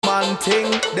man thing.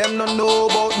 Them no know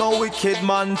about no wicked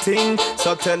man thing.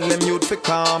 So tell them you'd fi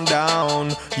calm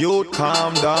down, you'd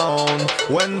calm down.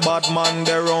 When bad man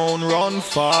their own run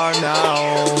far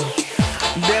now.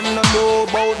 Them no know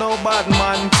about no bad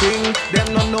man thing. Them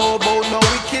no know about no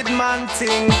wicked man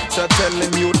thing. So tell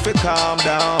them you'd fi calm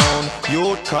down,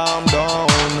 you'd calm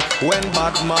down. When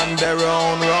bad man their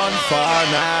own run far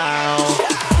now.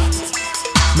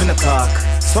 Me no talk.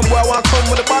 Some boy want come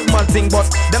with a bad man thing, but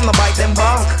them no bite them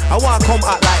back. I want come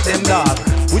act like them dog.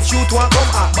 Which youth want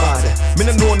come act bad? Me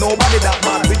no know nobody that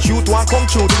bad. Which youth want come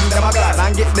through them a god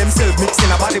and get themselves mixed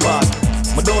in a body bag.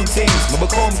 Me done things, me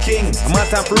become king. I'm a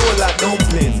time for roll like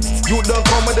dumpling. You don't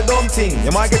come with the dumb thing.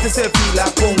 You might get yourself feel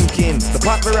like pumpkin. The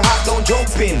pot very hot, don't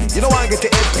jump in. You don't want to get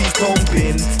the headpiece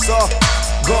thumping. So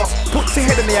go, put your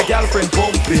head in your girlfriend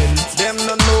pumping. Them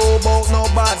no know about no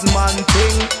bad man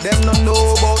thing. Them no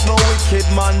know about no wicked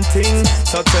man thing.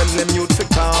 So tell them you'd to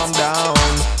calm down,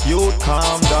 you'd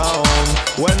calm down.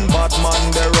 When bad man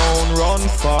their own run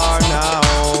far now.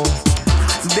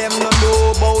 Them no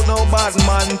know about no bad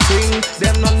man thing.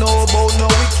 Them no know about no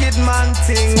wicked man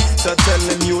thing. So tell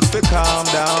them you'd to calm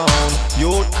down,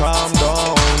 you'd calm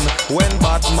down. When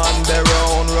bad man their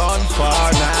own run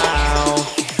far now.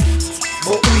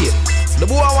 But wait, the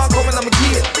boy I want coming on my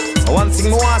gate. I want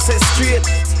thing I want set straight.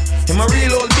 Him a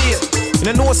real old bait.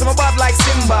 You know some bad like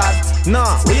Simbad.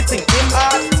 Nah, what you think him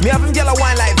hard? Me have him get a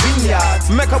wine like Vineyard.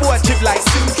 Make a boy trip like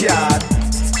Simcard.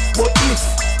 But if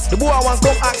the boy I want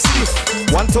come act stiff,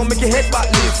 want to make your head back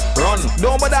lift. Run,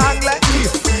 don't bother hang like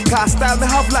cliff. Cause style me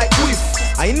have like whiff.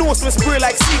 I know some spray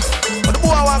like sif. But the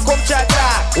boy I want come chat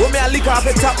dark. Want me a lick off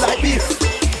the top like beef.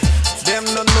 Them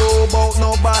no know about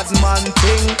no bad man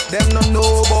thing. Them no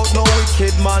know about no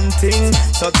wicked man thing.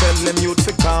 So tell them you'd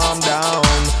fi calm down,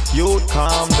 you'd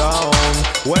calm down.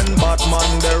 When bad man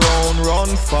their own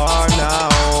run far now.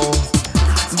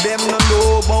 Them no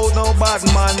know about no bad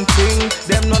man thing.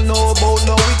 Them no know about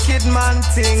no wicked man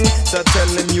thing. So tell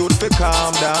them you'd fi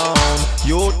calm down,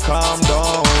 you'd calm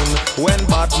down. When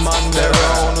bad man their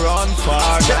own run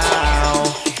far now.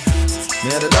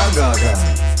 Me the dog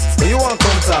guy. So you want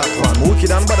come talk man,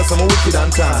 wicked and bad, so I'm wicked and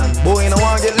tan. Boy, you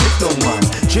want get licked down man.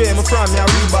 Jay, me from me a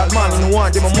real bad man. You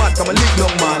want get me mad, come a lick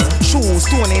down man. Shoes,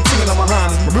 stone ain't thing in my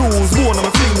hand. Bruise, bone, I'm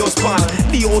a fling those pan.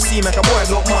 DOC make a boy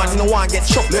look man. You know want get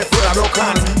chopped left with a broke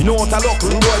hand. You know what I look,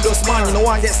 the boy does man. You know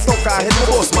want get stuck, I hit my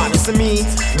boss man. You see me,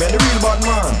 the real bad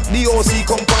man. DOC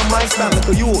come from my stand, look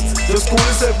at you. Just cool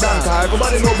yourself down, cause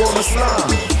everybody know about my slam.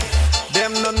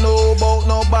 Them no know about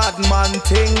no bad man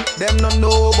thing. Them no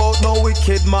know about no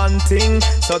wicked man thing.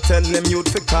 So tell them you'd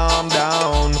fi calm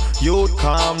down, you'd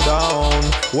calm down.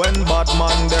 When bad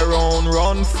man their own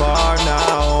run far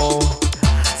now.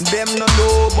 Them no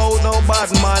know about no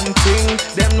bad man thing.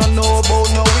 Them no know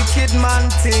about no wicked man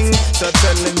thing. So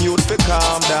tell them you'd fi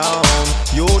calm down,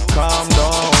 you'd calm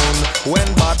down.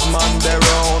 When bad man their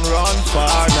own run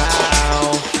far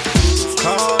now.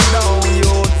 Calm down,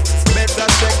 you'd better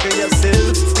check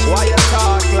yourself. Why you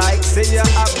talk like say you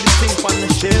have the thing on the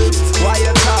shelf? Why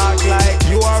you talk like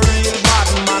you a real bad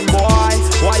man boy?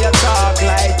 Why you talk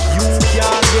like you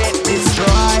can't get this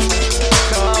right?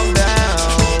 Calm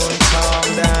down, calm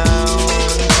down,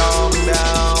 calm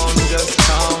down, just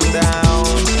calm down,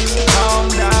 calm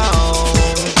down,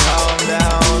 calm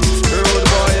down. Rude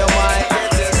boy, you might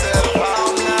get yourself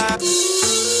calm now.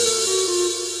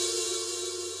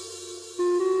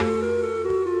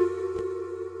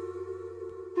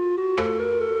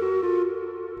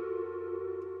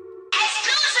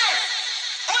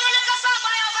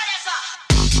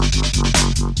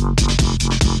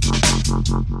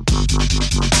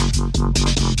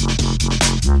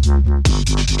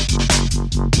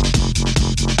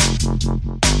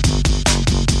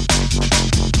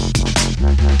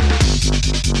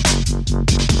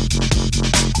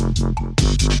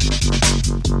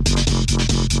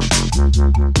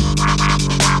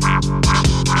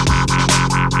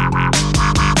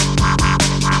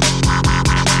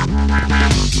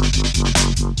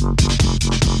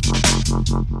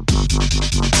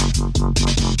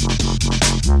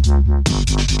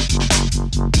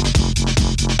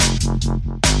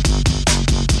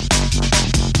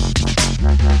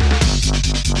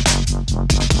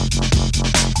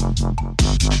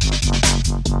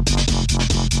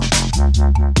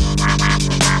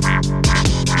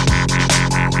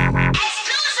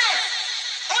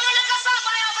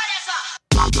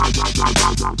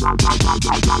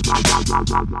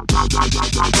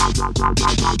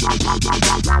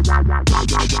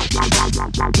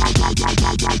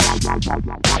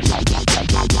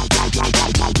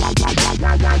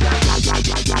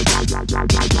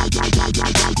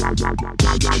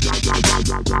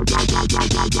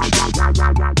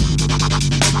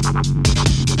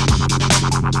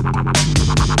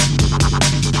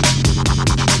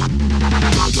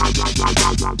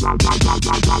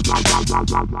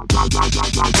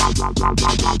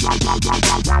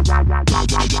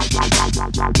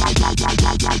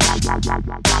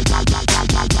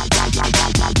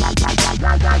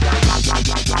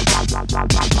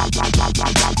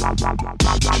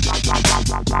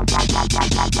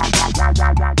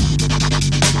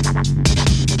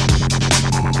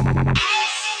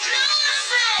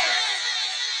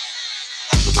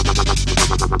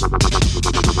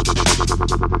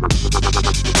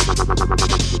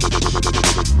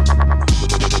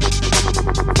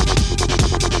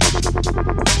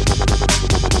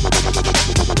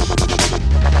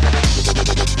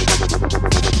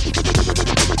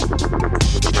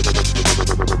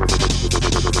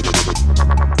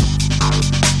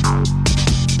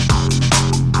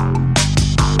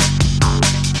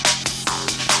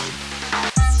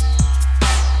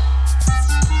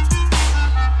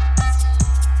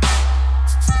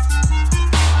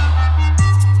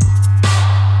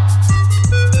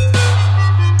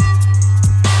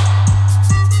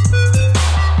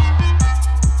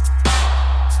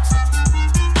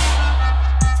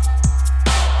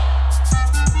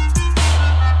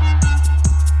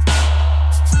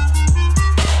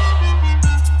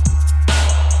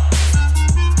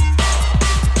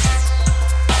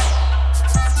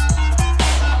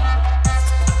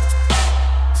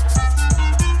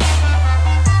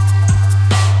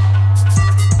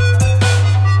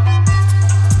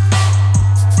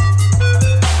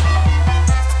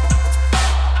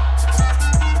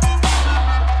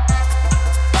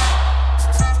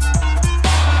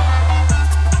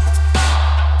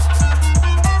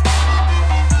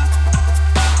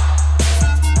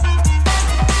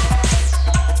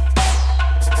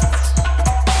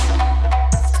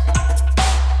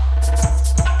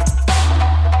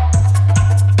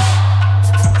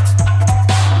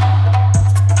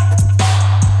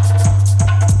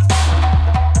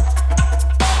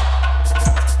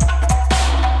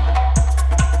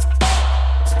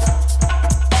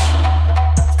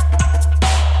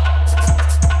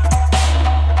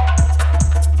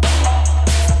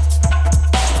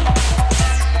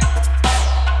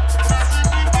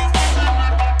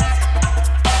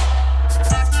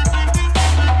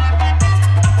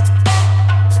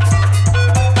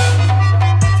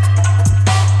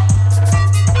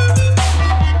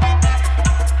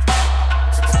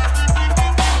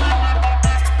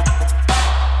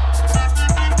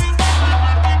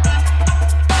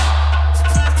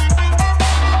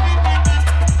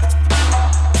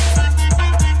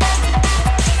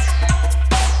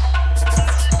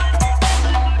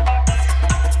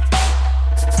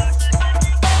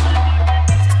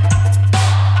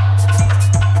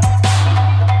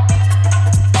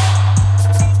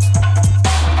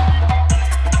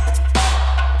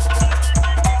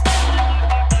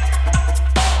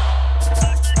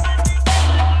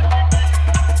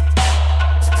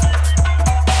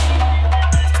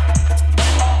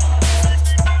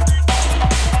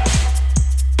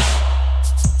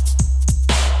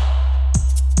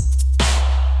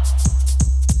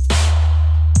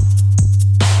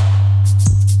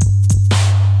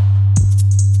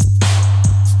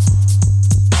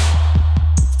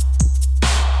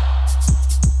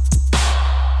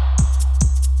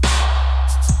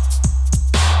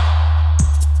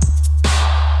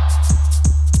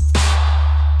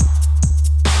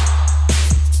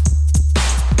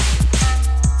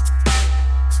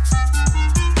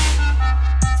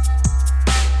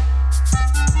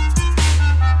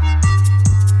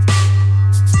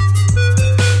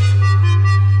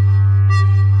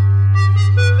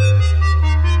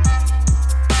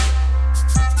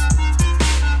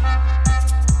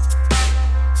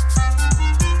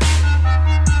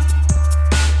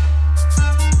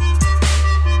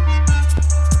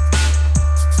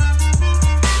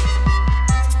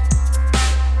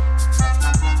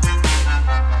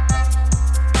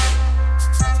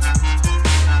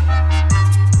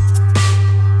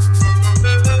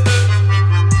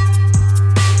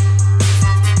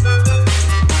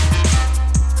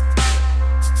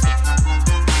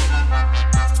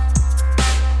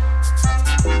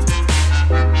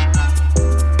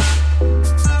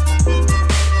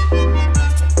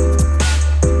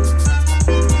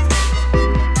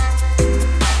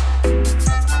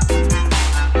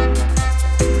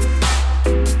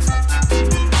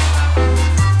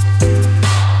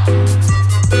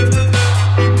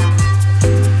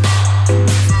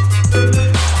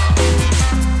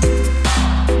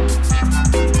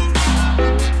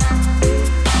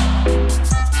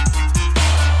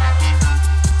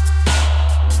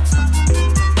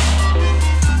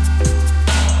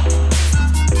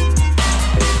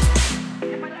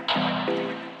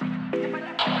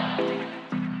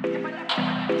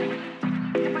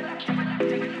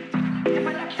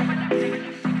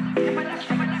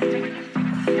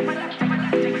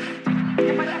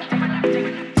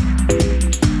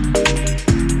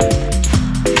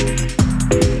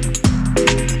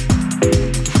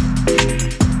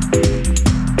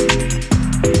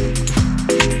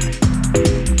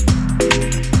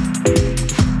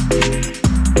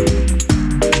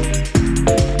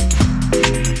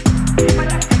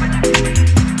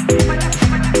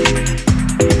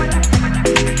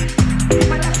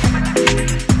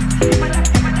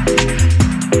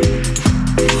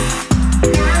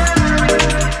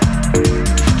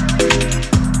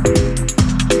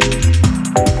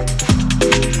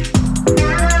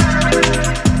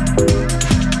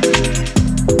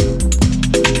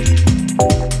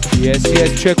 Yes,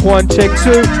 yes, check 1, check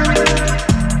 2.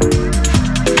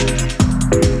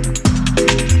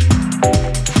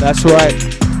 That's right.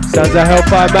 Sounds like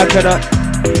Hellfire Machina.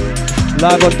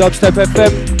 Live on Dubstep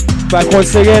FM. Back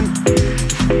once again.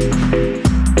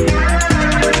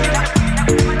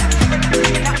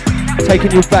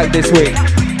 Taking you back this week.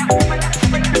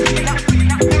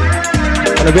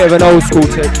 On a bit of an old school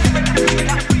tip.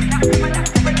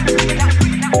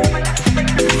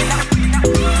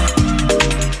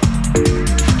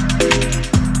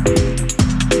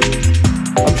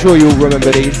 I'm sure you'll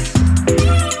remember these.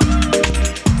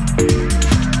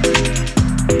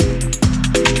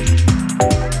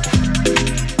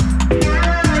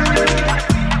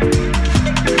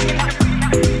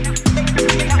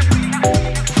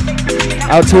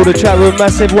 Out to all the chat room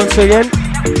massive once again.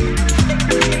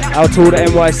 Out to all the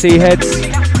NYC heads.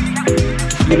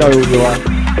 You know who you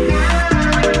are.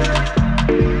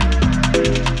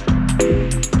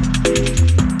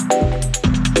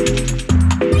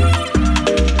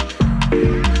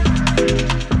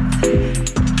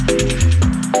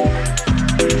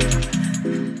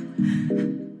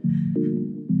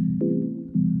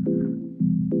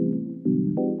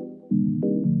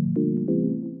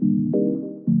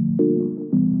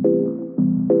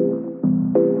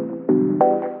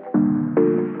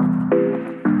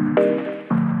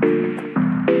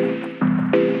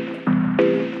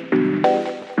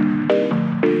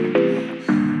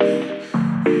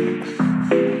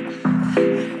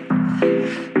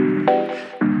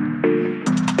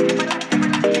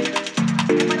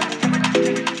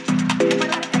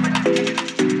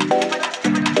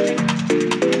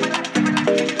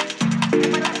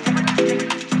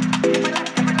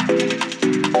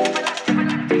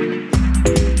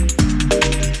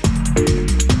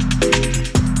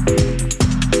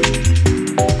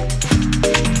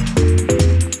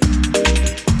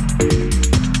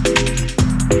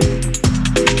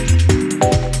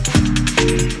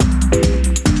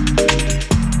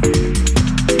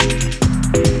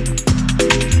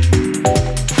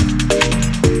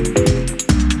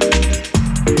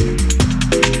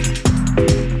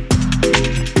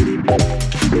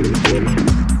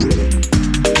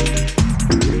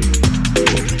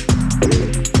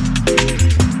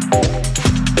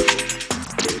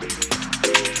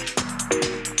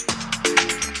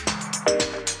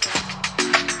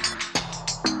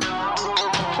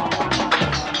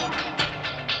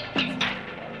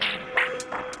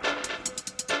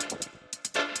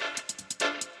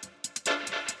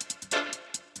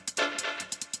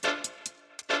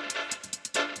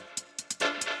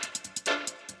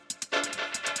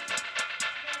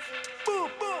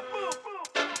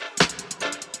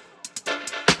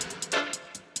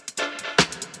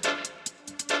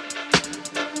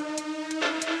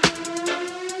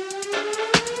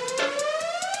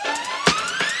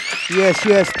 Yes,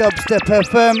 yes, Dubstep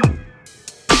FM.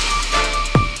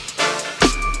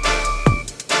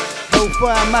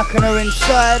 Hellfire Machina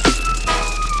inside.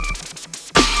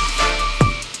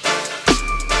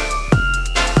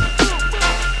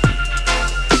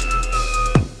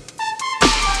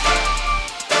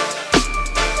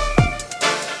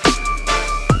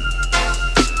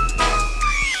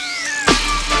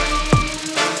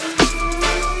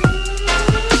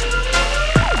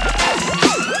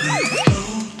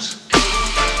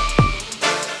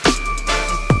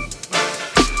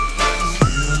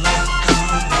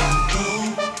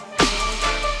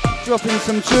 Dropping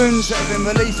some tunes that have been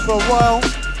released for a while.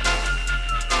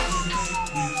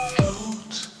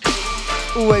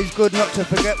 Always good not to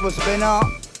forget what's been out,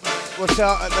 what's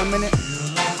out at the minute.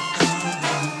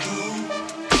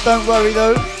 Don't worry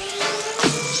though,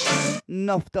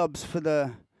 enough dubs for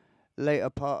the later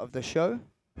part of the show.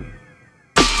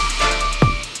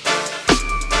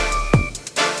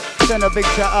 Send a big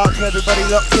shout out to everybody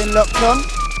locked in, locked on,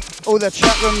 all the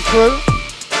chat room crew.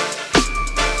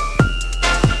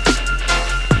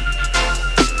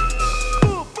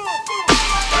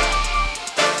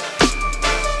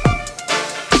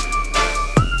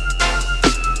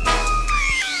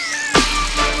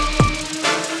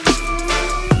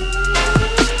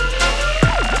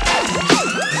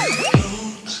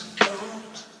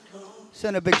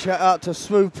 Send a big shout out to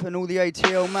Swoop and all the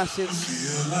ATL massives,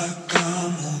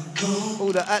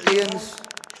 all the Atlians.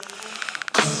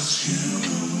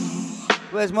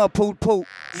 Where's my pulled port?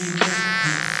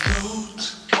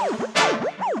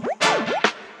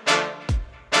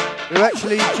 We're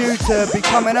actually due to be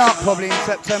coming out probably in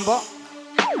September.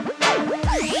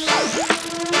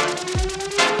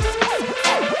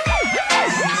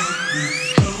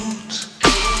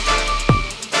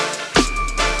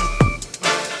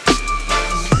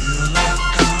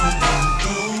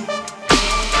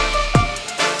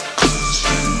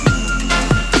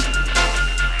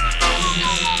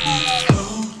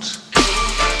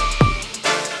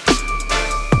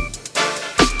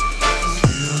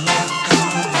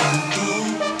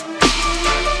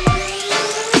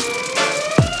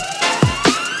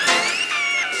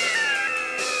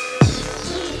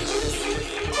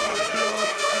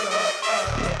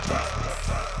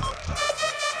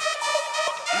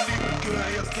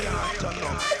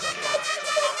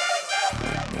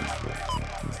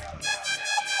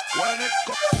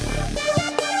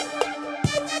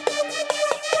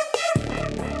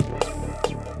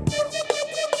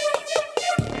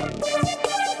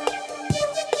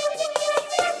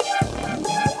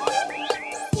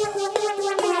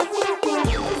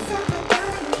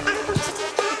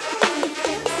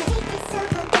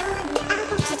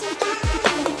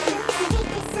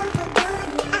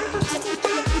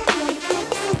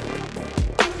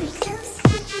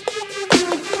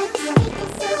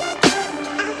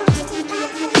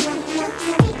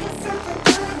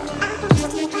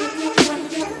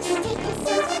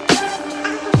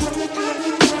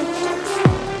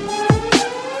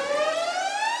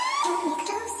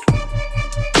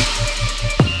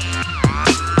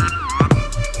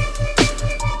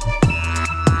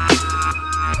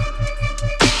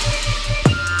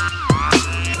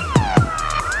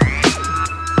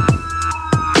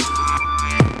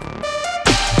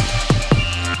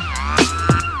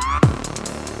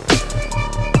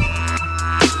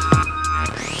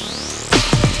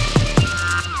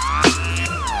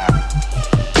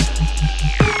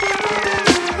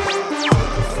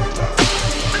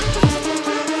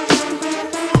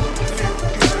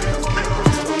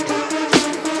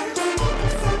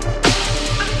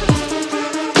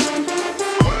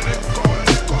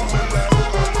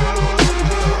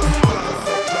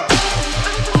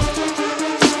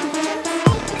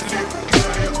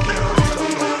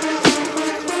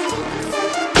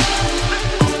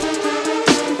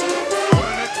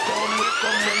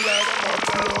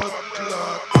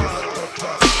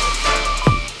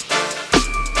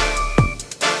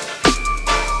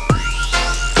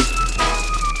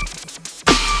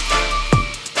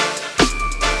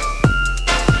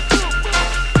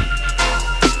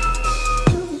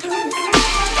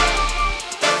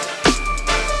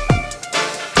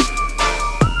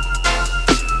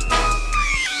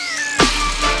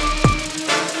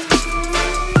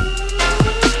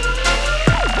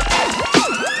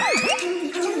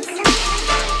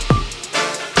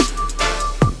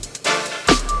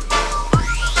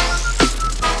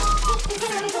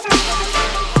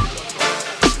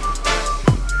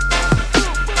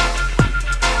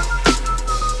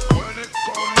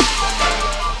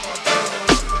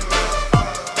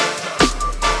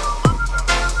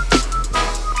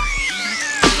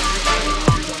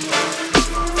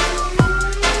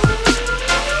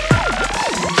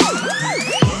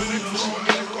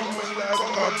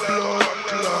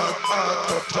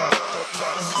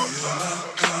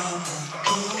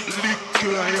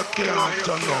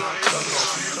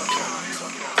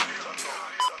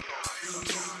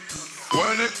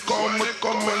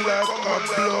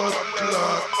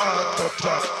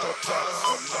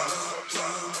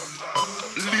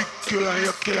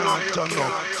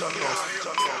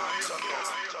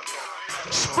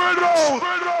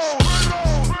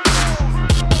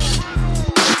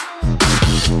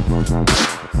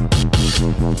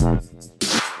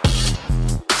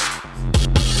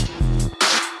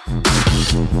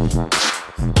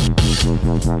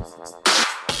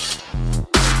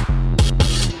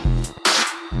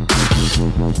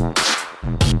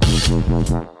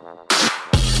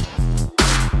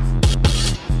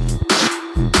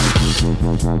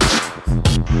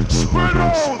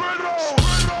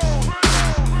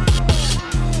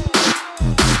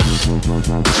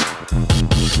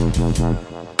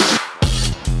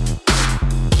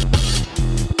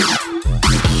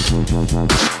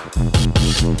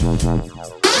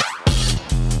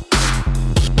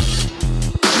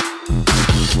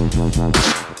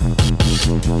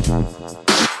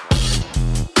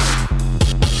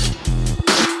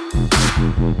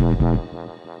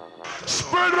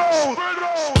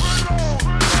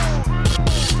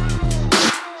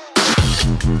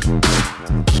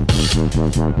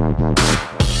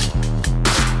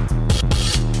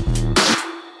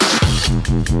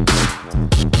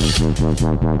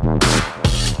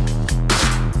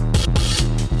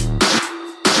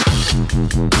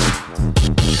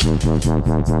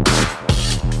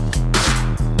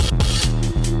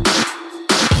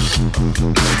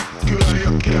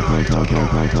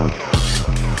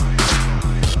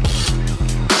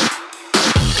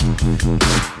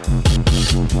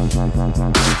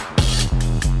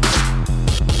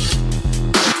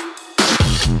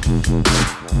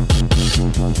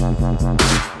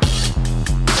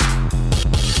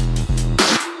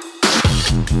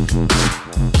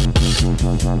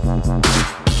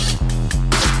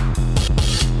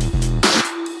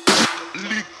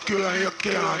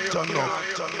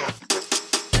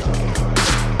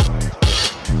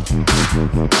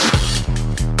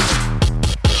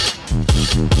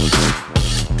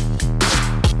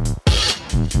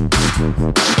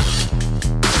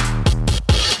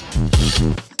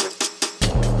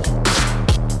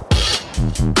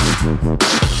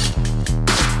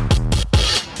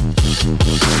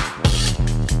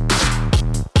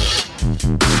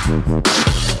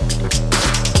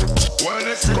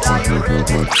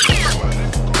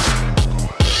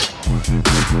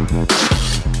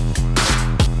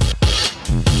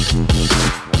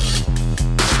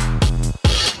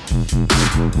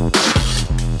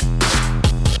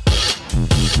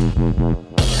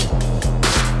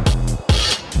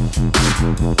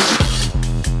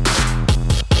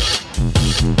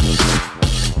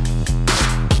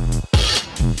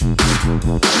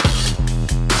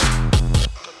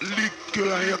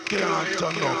 Liquor and you can't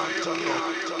turn up.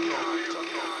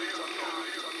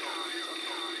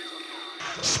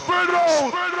 Spread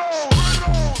out!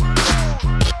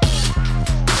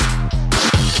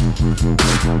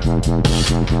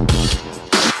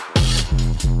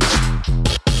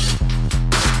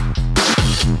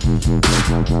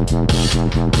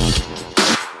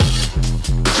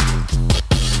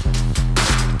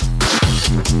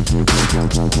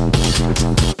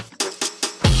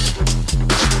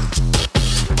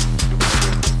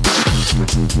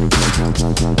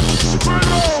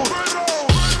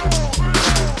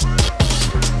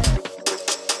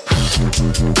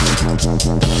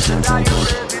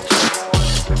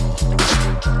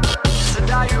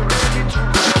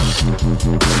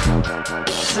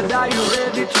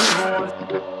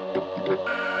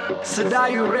 Said are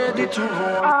you ready to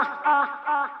roll?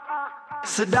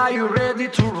 Said are you ready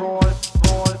to roll?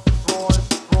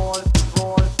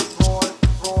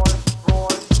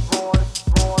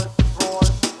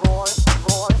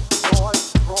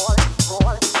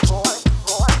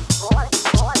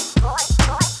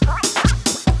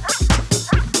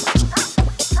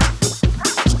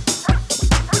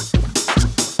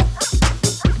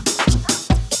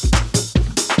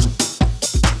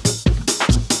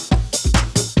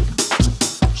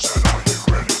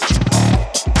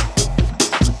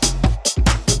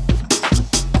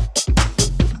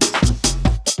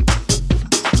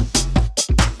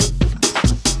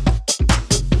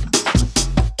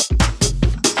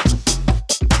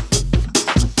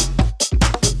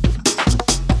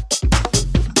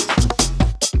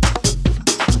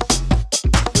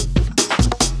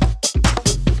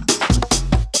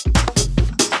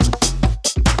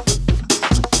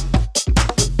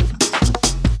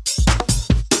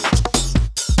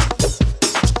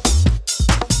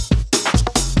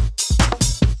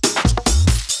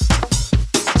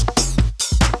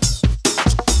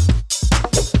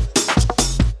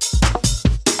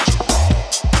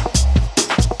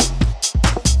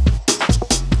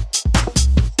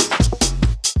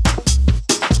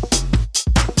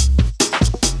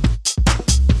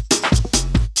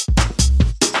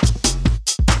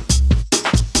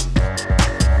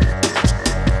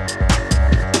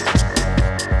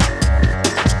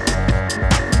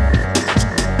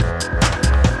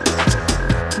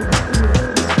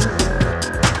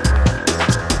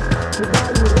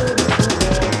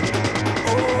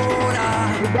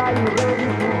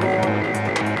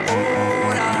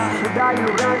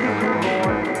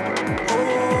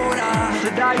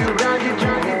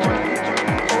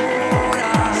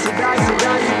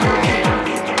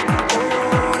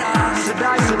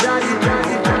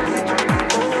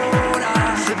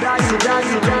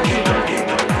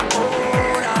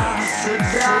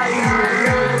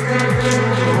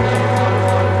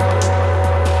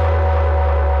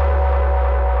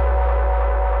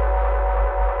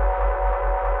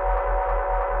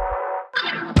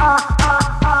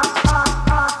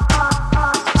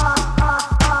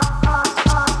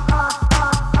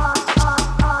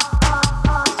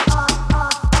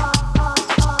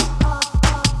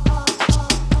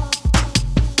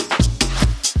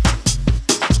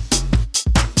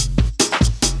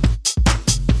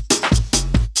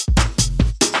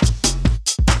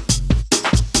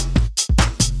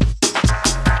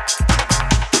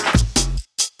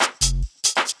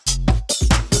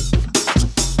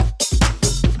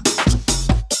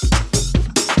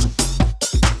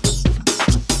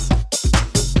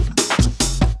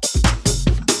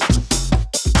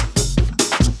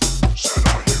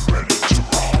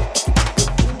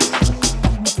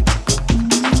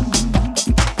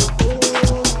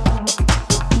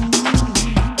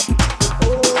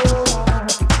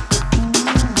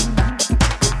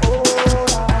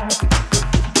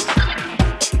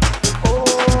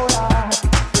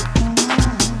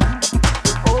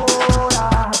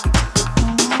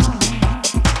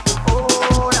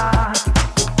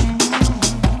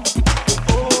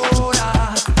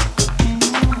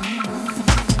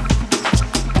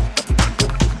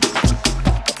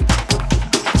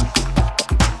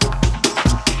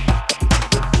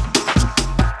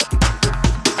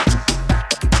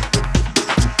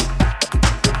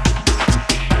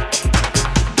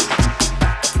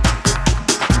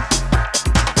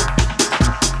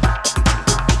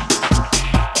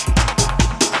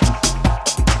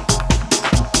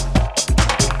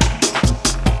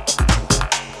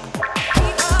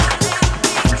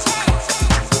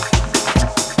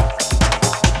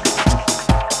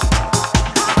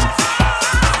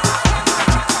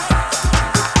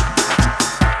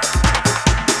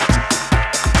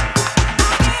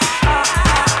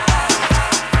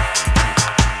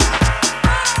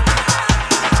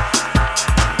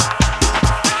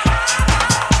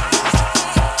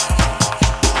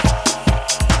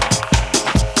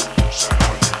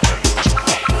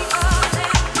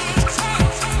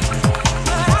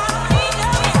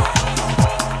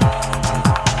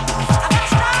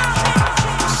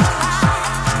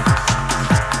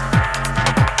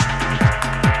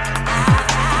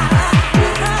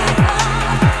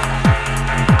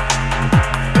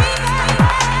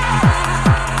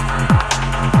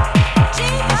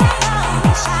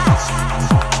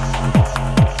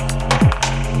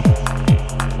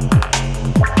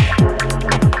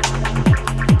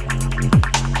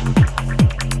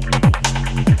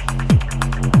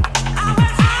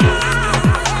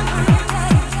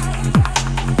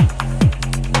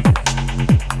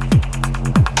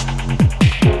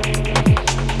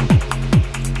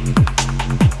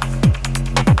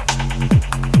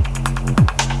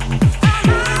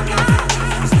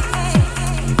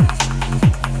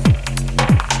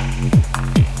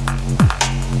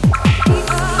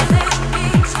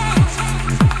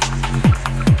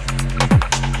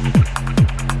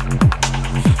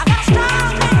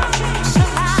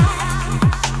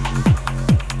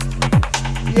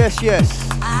 Yes, yes.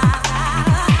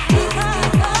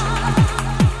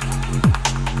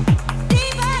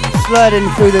 Sliding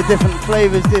through the different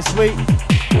flavours this week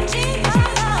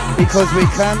because we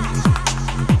can.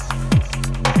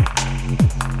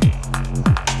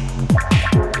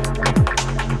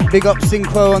 Big up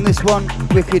Synchro on this one,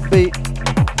 wicked beat.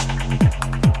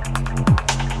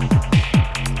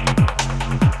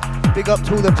 Big up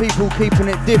to all the people keeping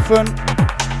it different.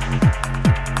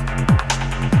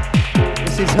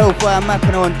 This is Hellfire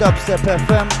Mackinac on Dubstep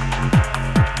FM.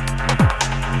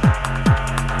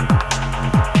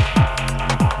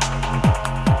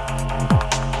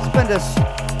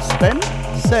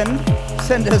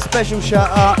 Send a special shout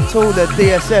out to all the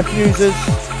DSF users.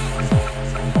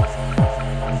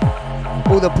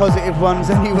 All the positive ones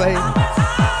anyway.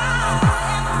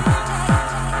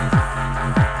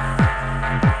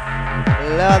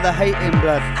 Allow the hate in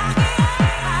blood.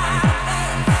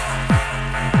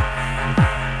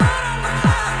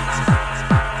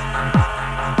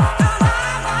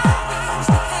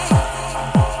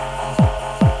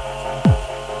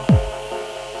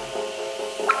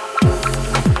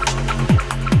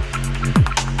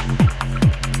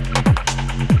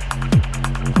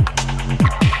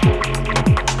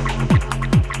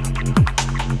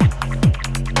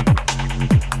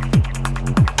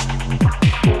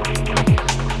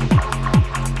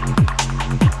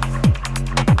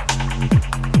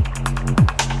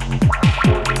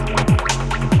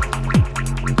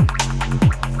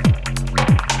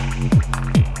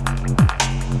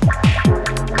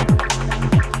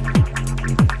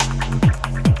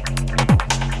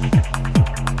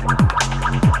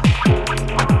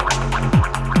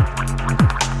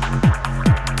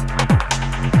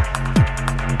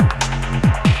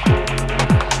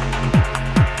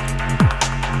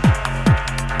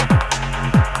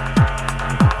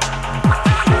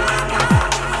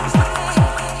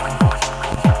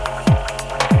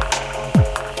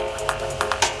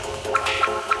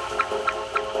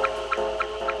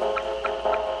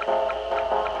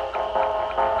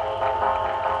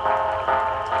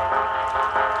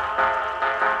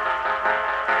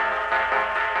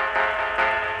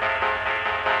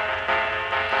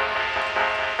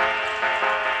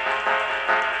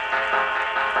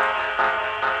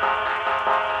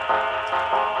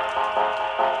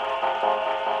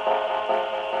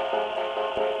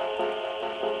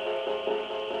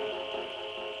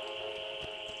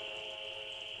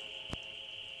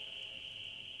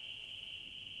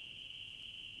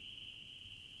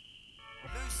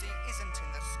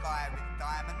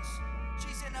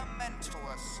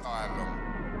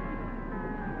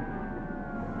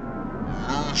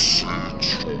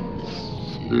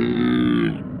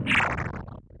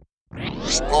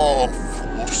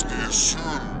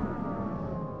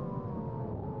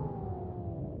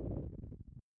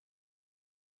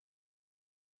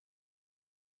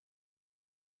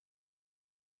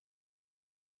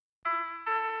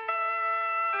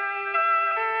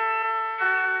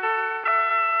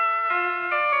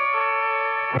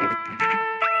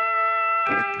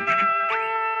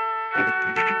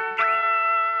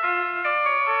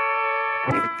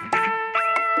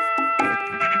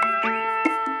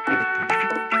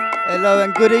 Hello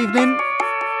and good evening.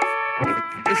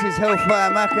 This is Hellfire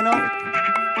Mackinac.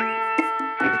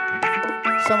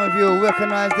 Some of you will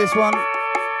recognise this one.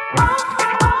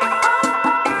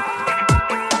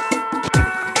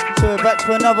 So we're back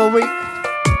to another week,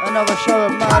 another show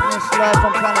of madness live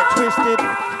from Planet Twisted.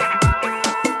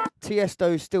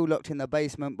 Tiesto's still locked in the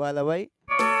basement, by the way.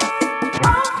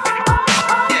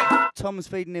 Tom's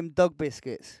feeding him dog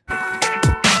biscuits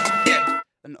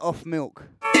and off milk.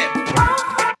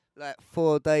 Like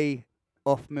 4-day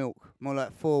off milk, more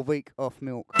like 4-week off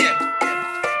milk. Lucy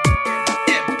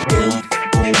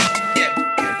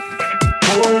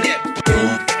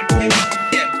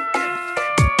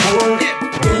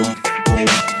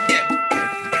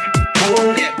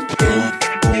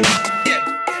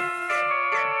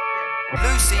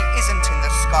isn't in the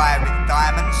sky with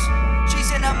diamonds, she's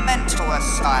in a mental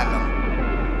asylum.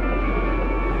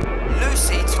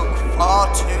 Lucy took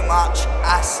far too much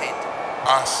acid.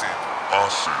 Acid.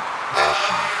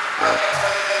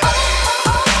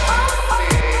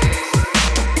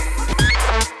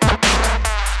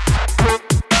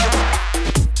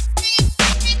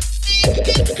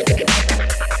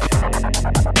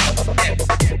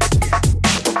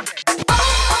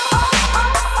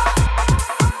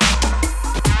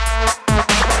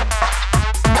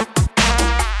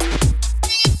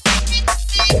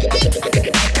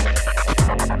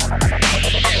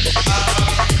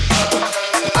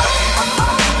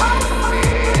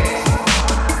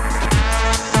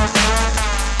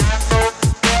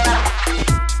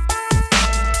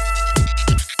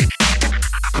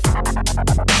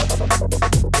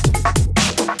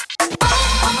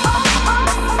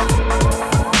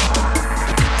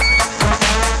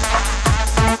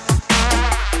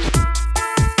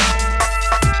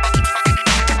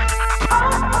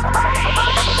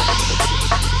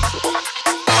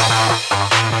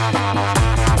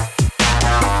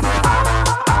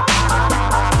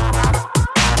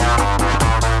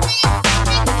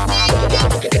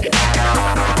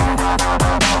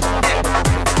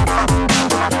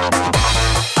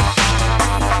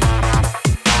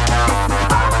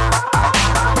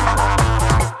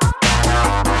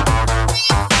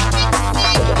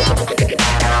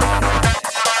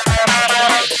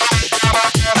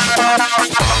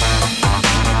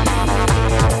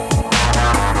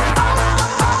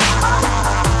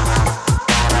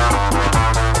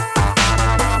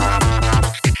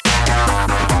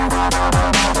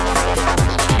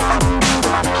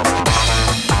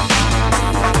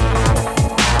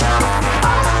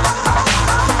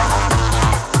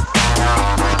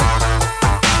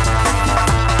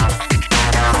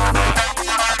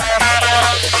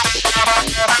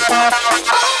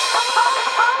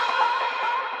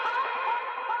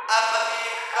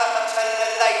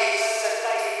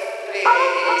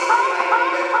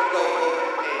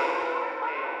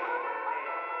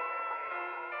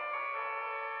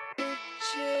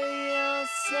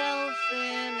 yourself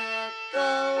in a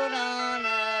boat on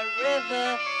a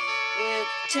river with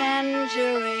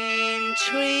tangerine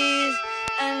trees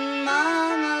and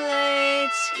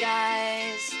marmalade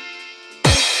skies.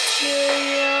 Picture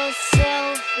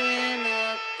yourself in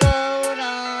a boat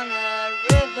on a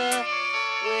river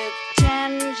with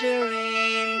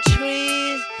tangerine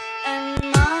trees and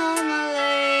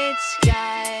marmalade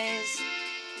skies.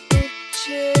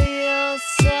 Picture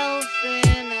yourself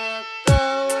in a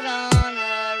boat on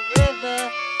a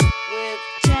river with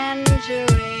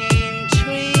tangerine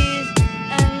trees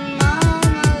and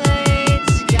marmalade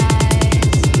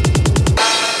skies.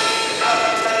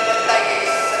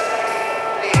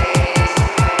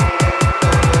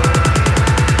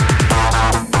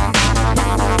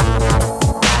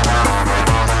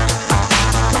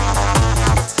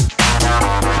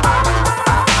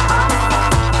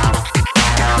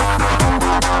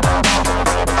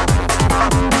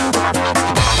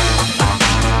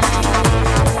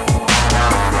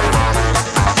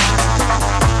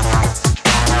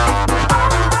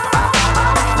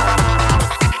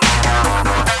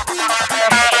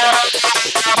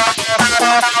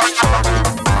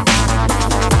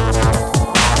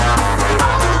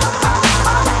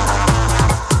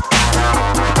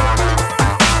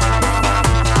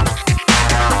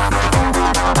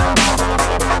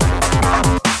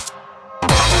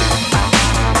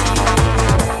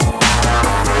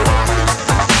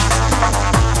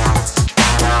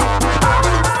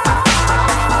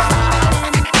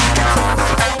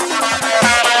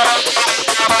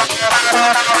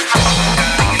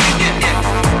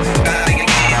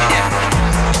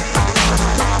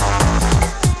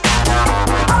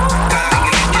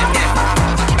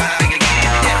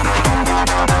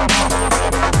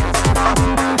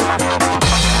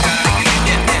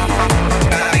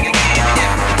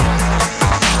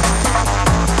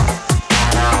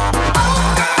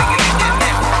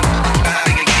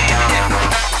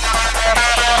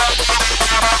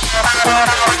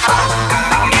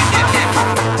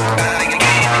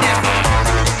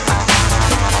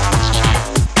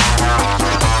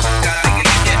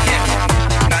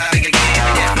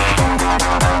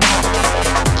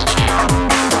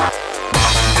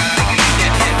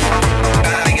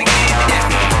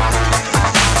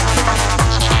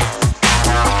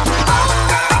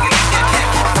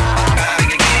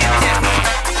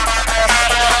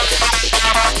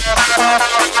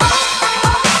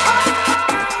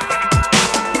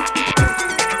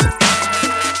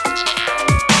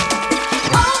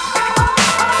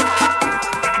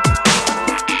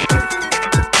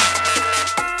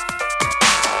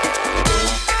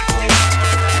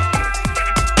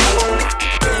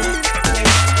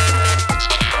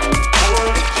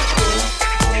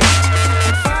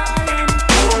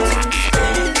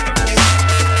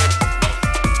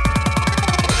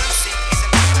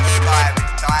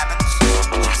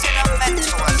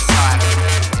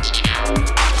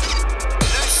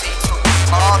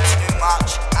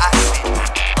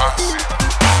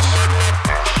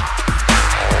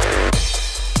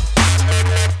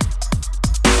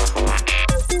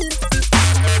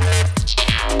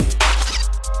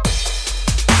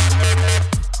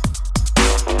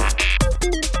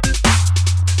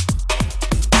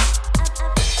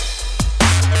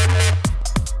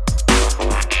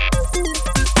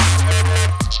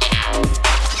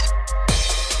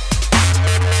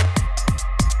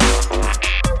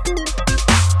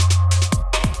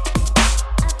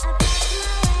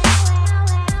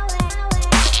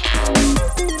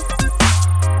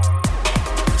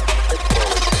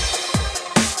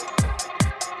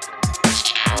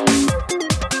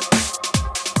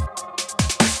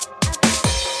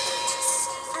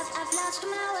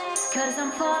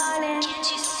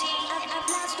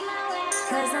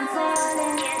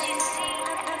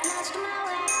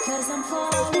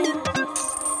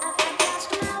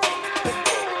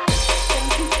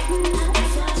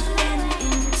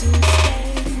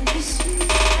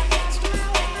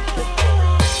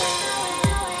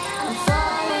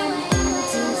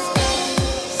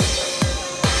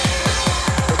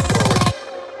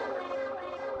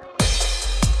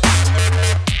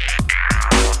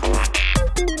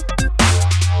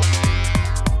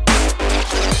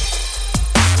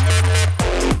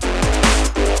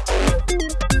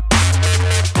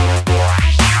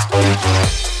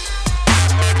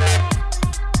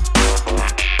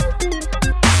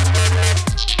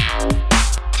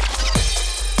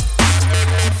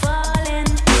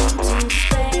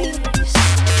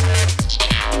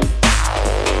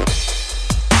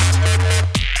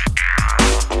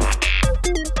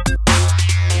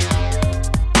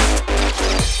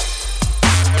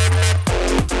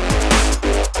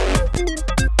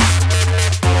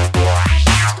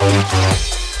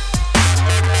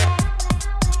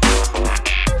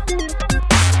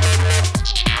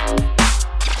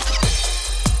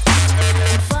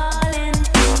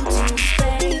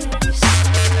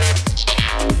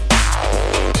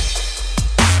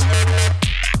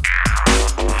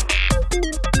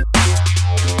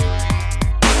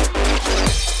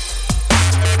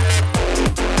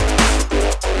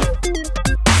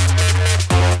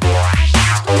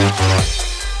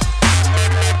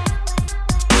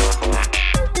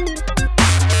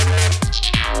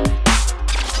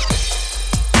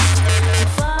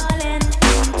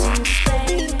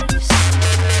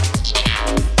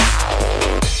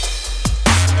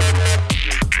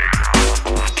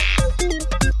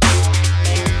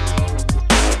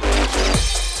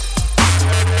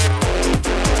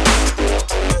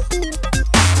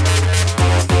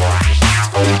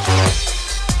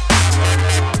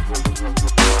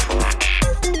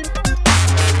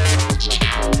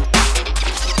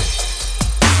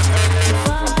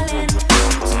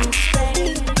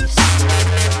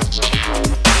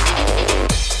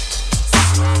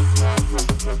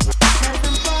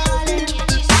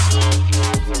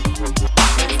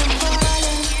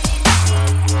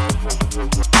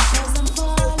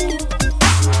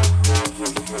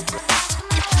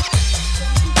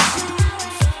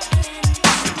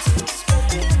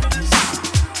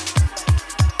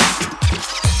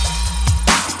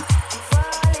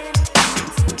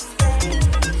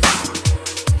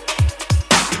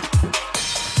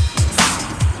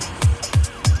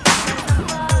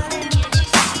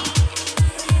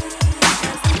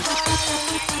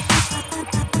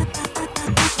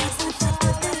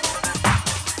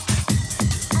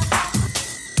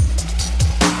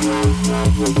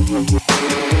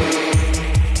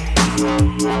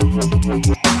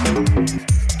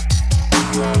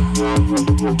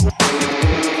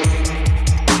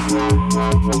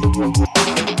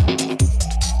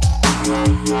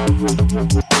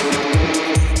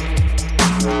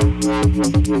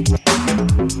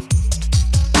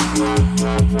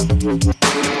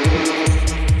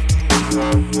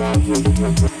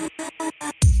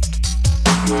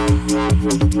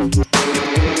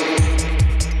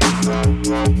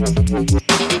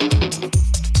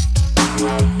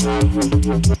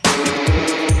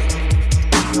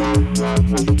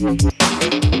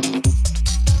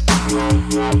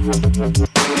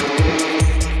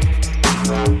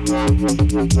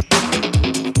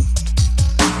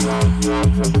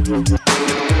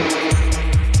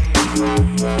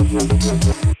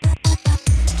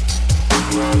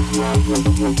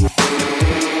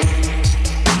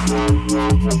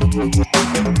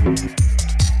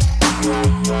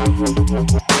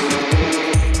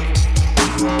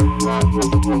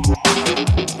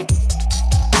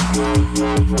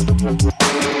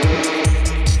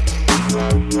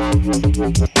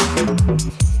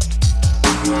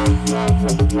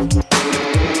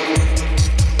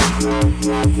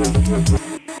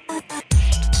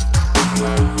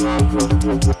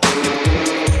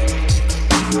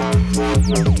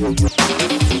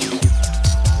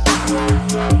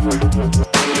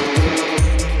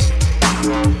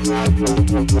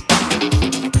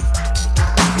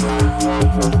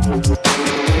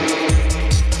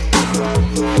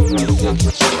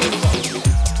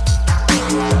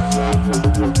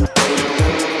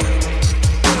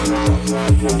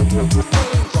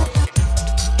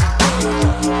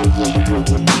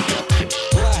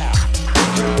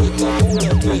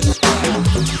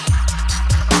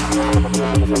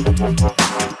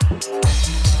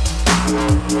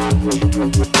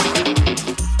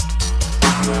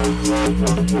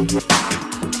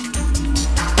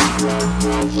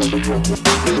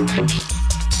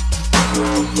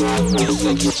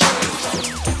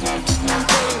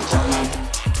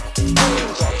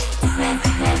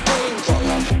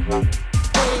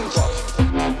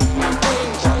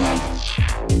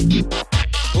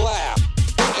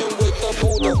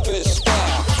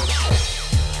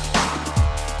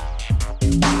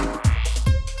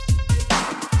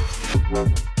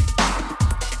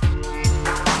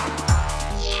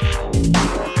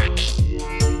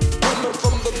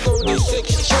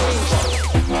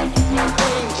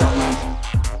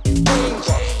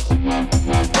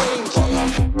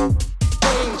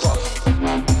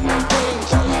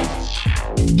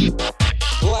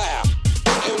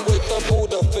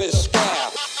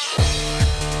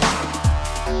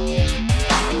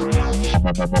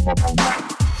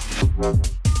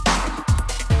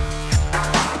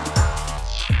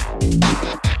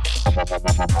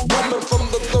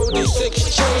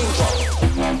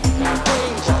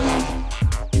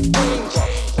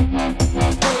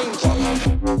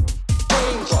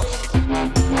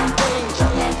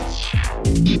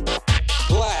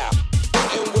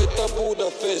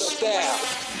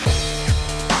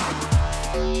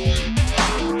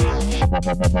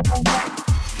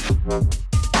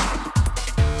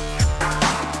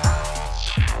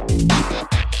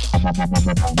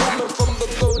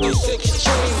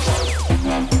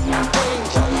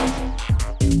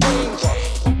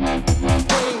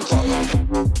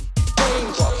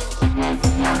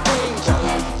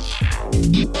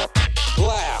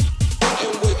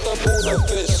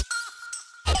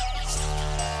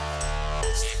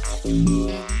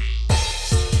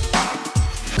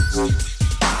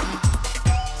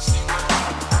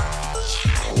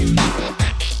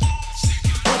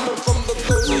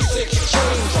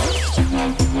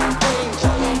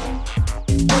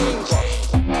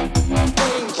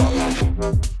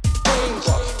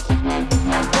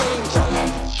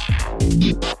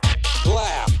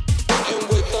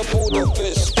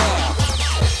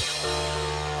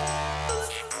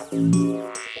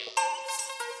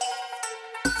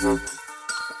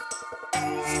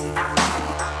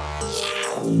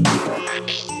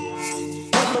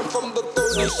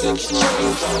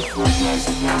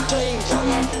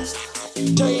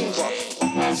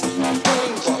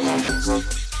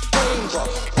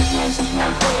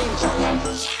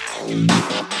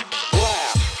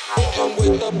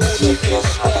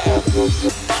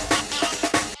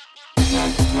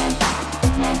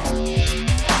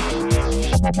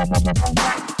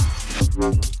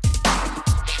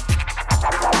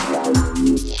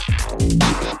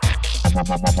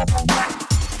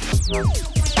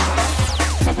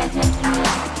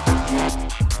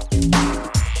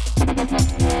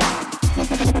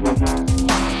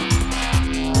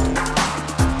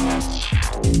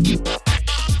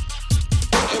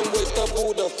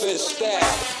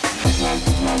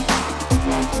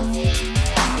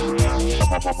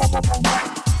 from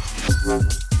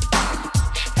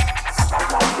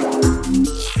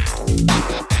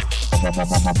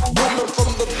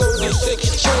the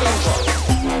 36 chamber.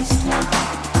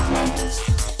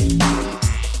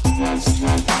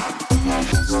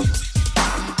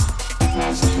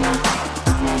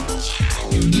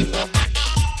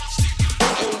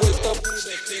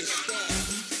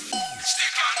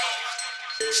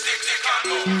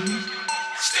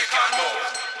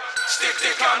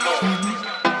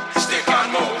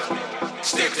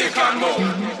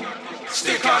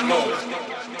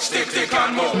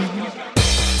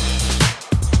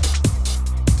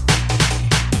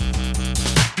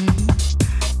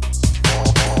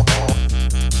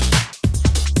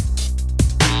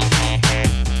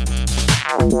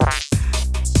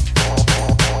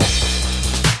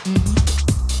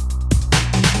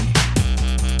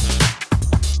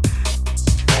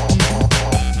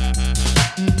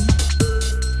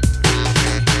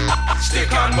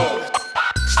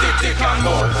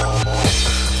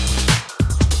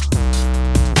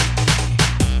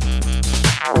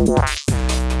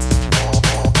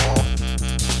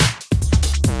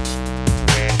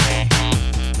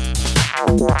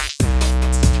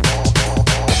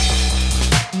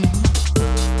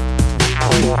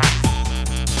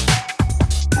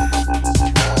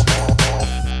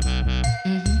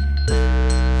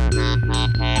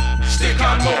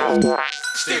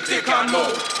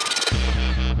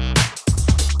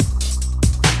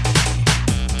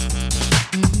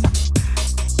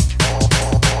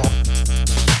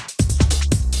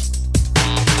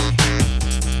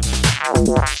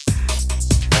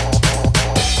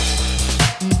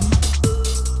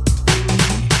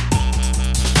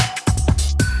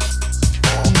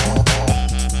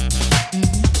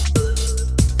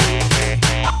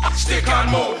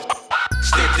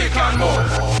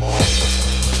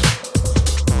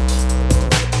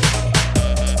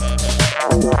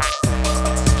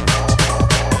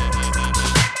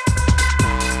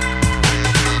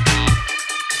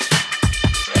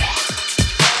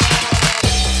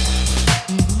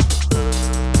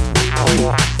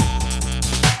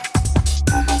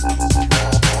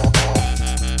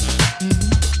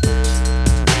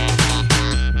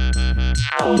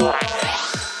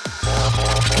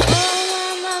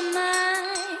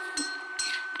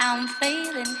 I'm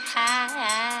feeling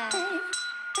high.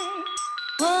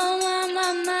 Oh,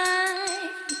 my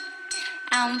mind,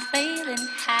 I'm feeling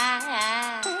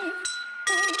high.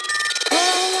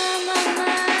 Oh, my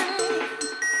mind,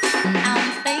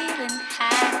 I'm feeling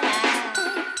high.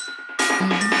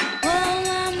 Oh,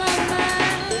 my mind,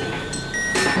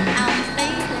 I'm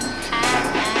feeling high.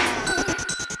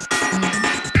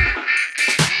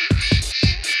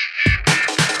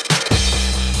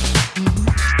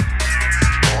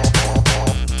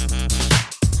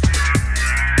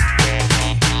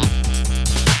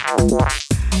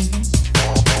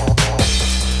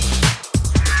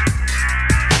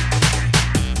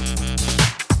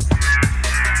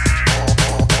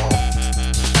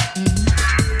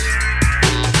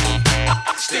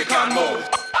 Stick on mode.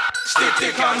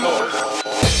 Stick on mode.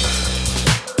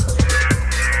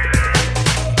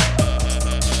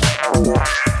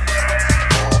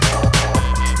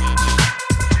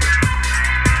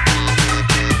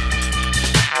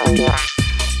 Stick on mode.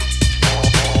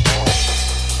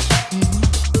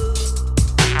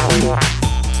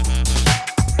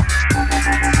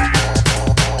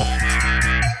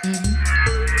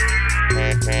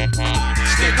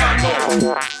 Stick on mode.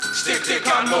 Stick on mode. Stick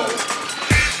on mode.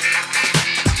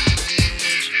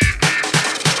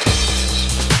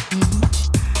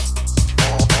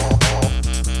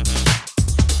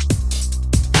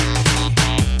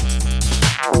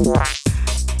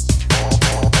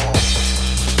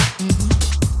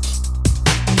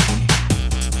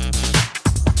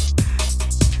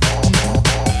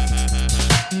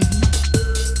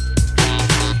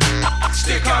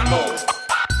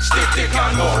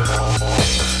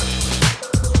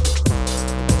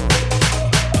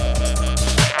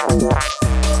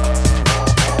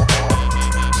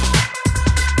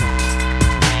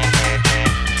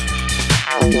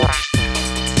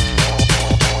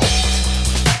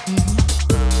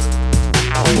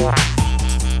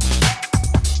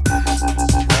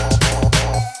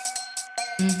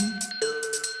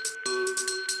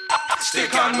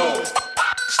 Stick on mode.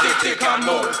 Stick on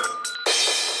mode.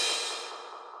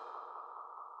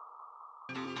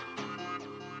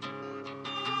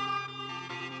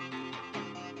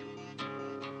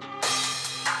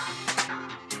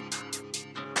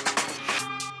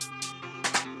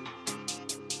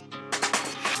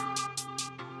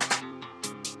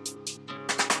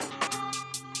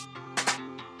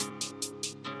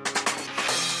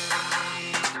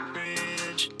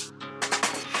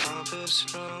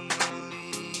 Stoppers from the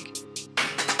league.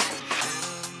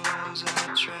 Animals I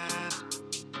trap.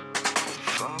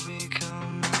 All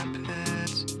become my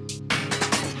pets.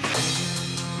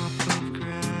 Living off of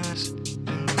grass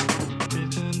and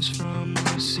ribbons from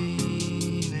the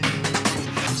sea.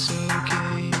 It's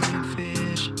okay to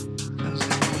fish, 'cause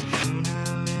they don't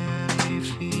have any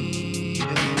feet.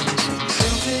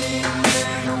 Something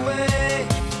in the way.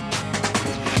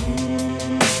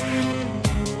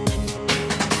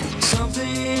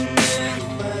 Something in the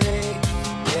way,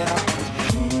 yeah.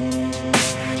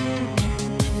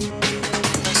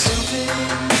 Something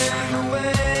in the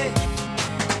way.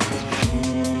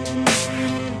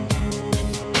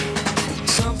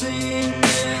 Something in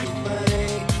the way,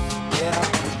 yeah.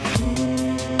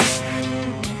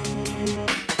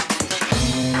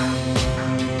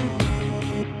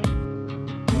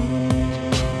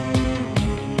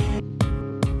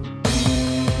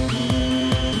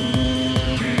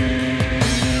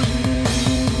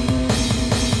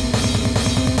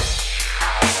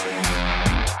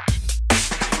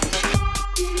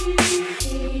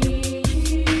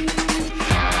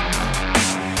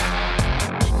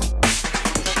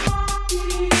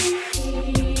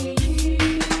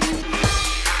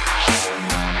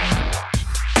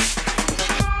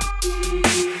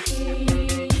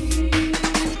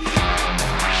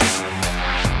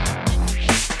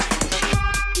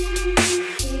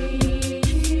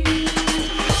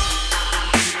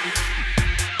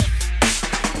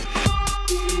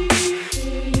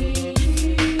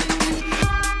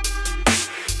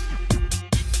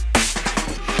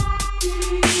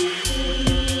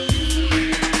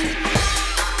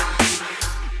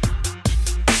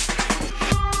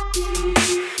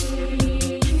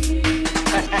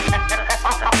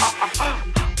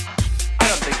 I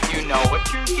don't think you know what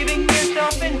you're getting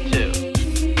yourself into.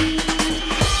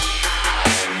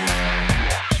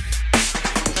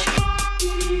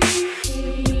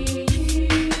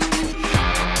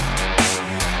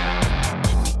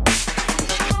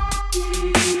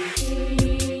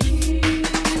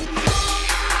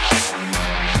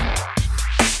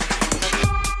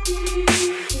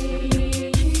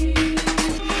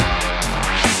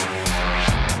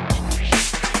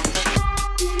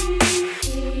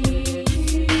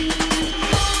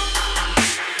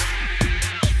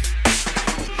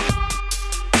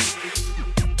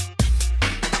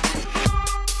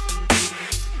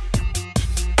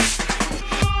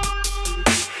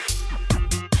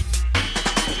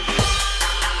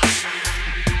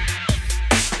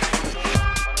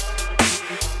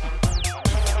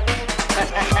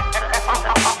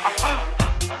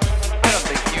 I don't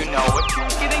think you know what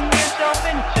you're getting yourself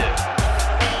into.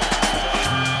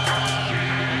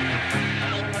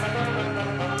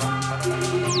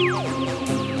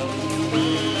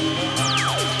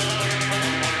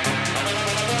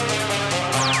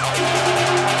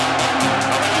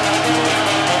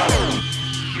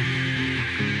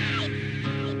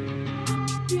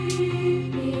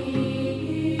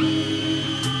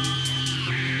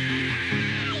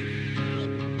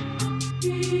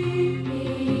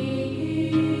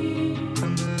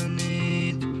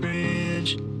 Underneath the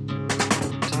bridge,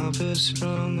 toppers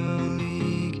from the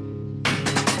league.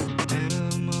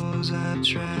 Animals I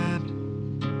trapped,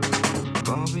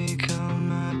 all become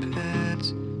my pets.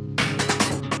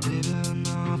 Living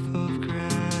off of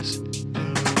grass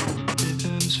and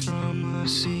ribbons from the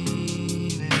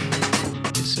sea.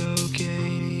 It's okay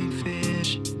to eat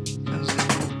fish, 'cause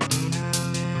they don't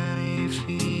have any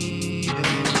feet.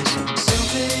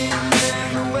 Something in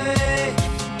the way.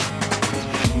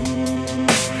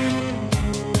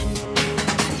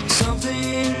 Something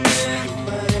in the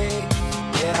way,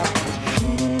 yeah.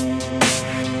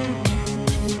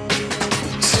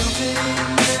 Something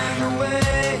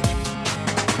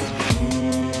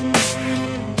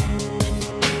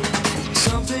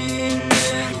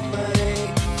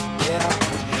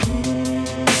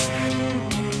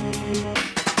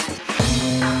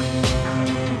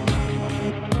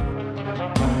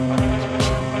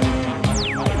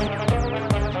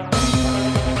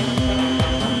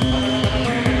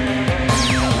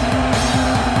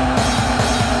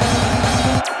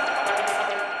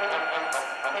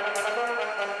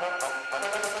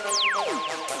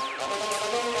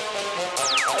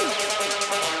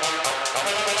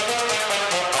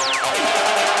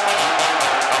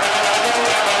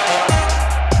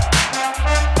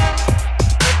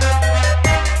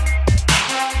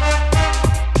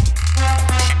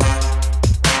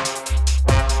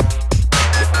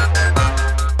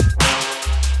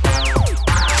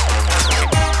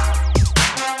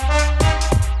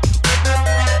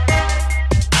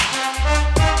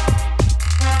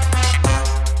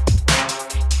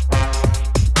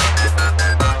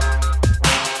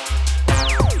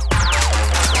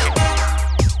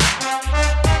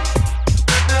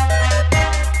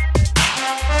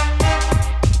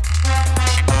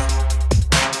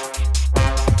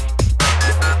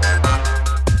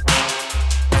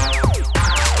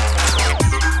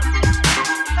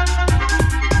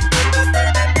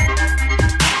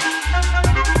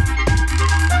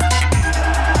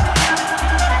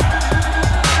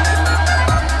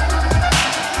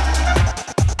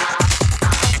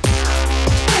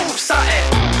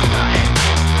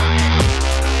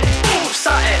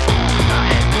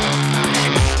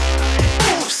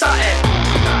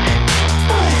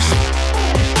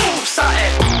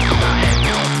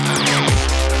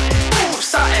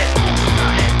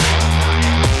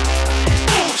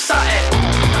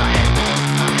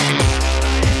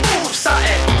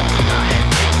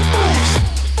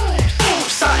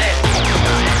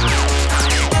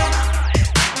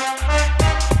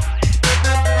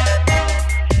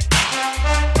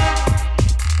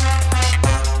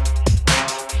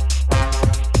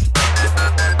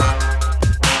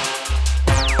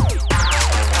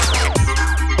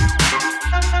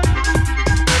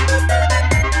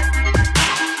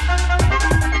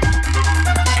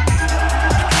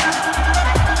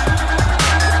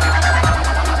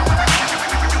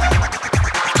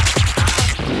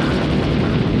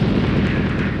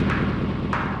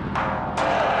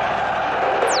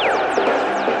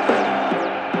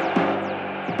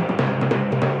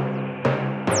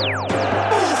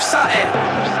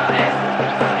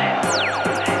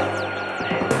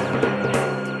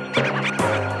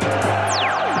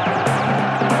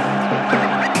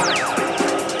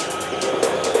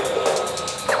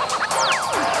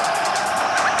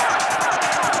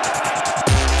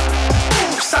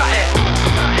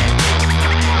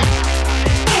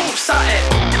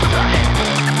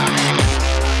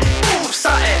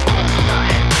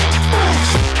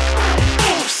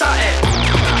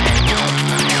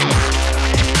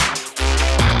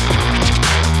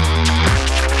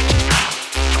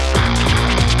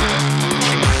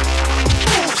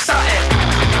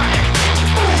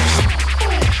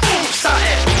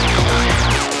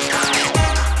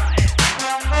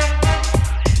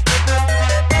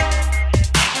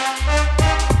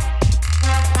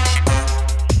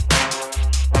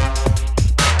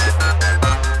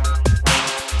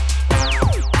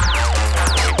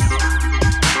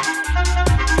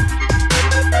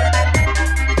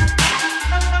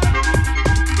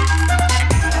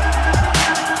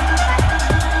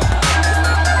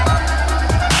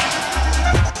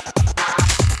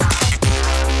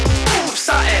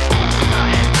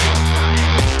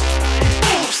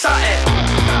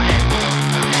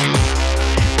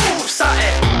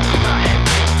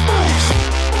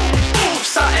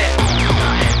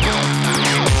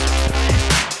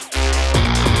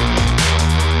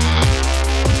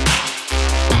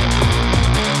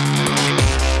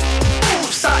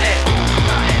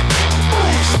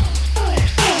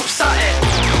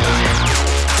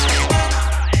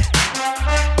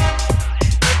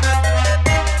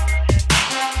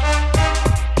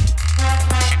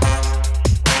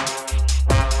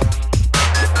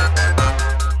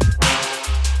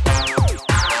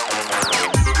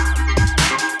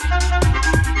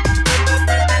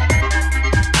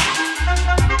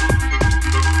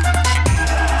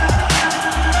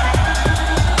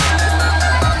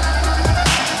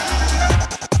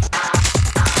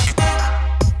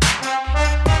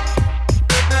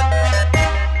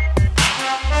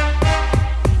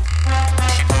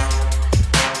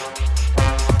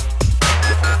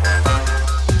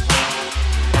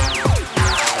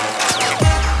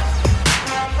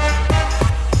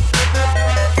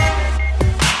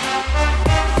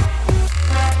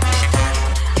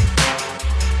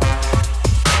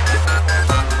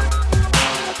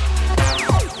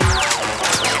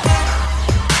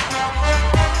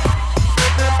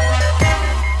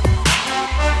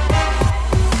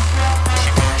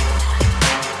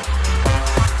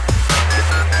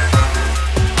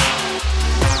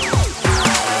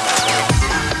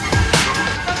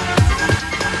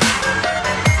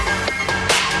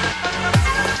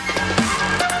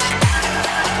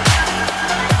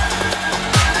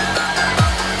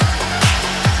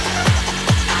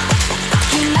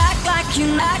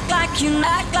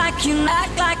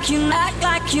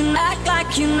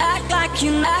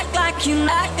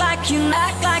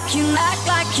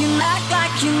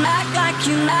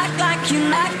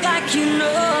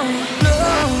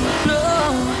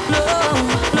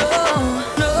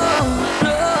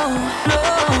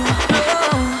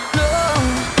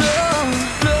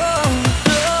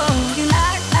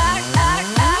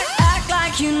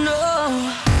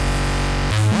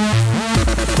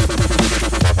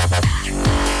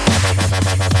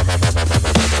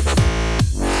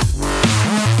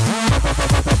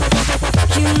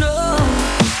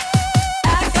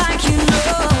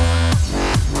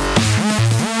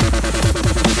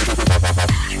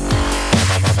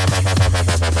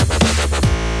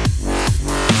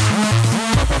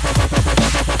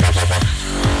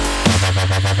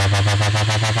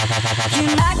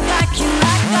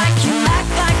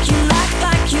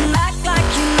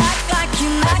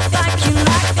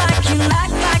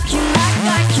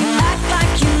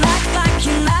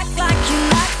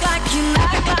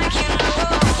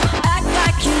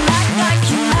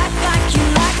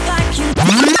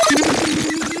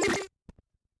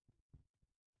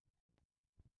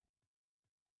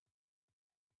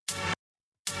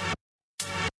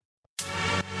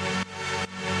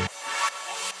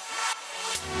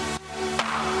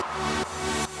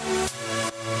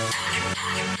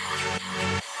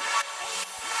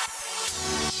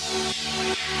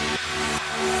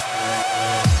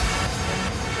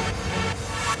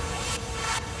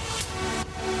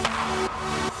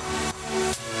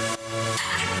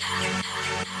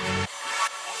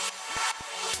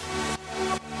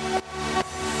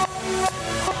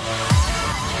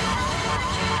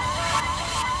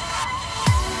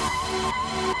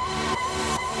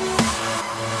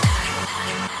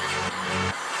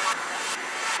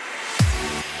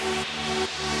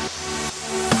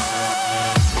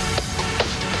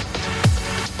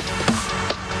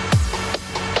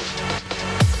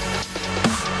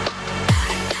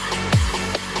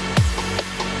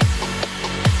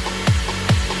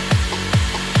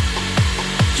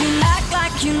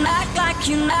like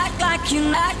you, act like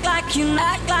you, act like you,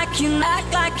 act like you,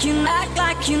 act like you, act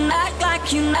like you, act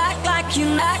like you, act like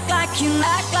you, act like you,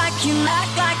 act like you,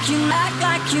 act like you, act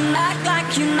like you, act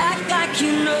like you, act like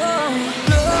you, no,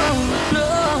 no, no,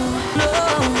 no,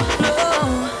 no,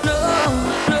 no,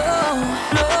 no,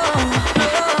 no,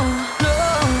 no, no,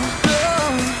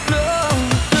 no,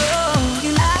 no.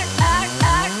 You act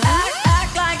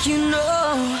like you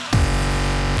know.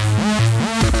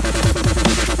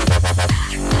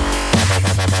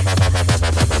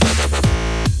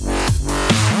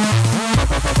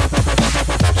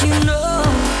 You know,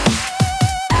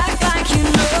 act like you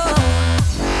know.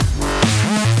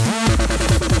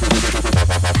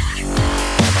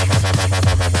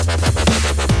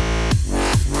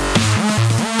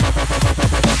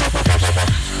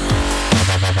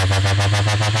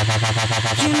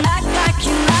 You act like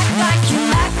you act like you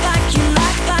act like you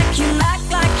act like you act like you act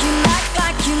like you act like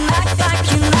you act like you act like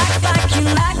you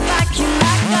act like you act like you act like you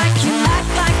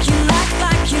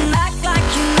act like you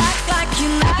act like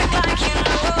you act like you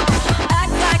know.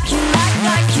 Act like you act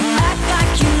like you act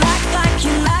like you act like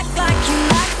you act like you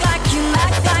act like you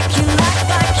act like you act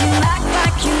like you act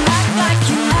like you act like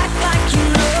you act like you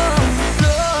know.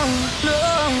 No, no,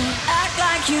 act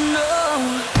like you know.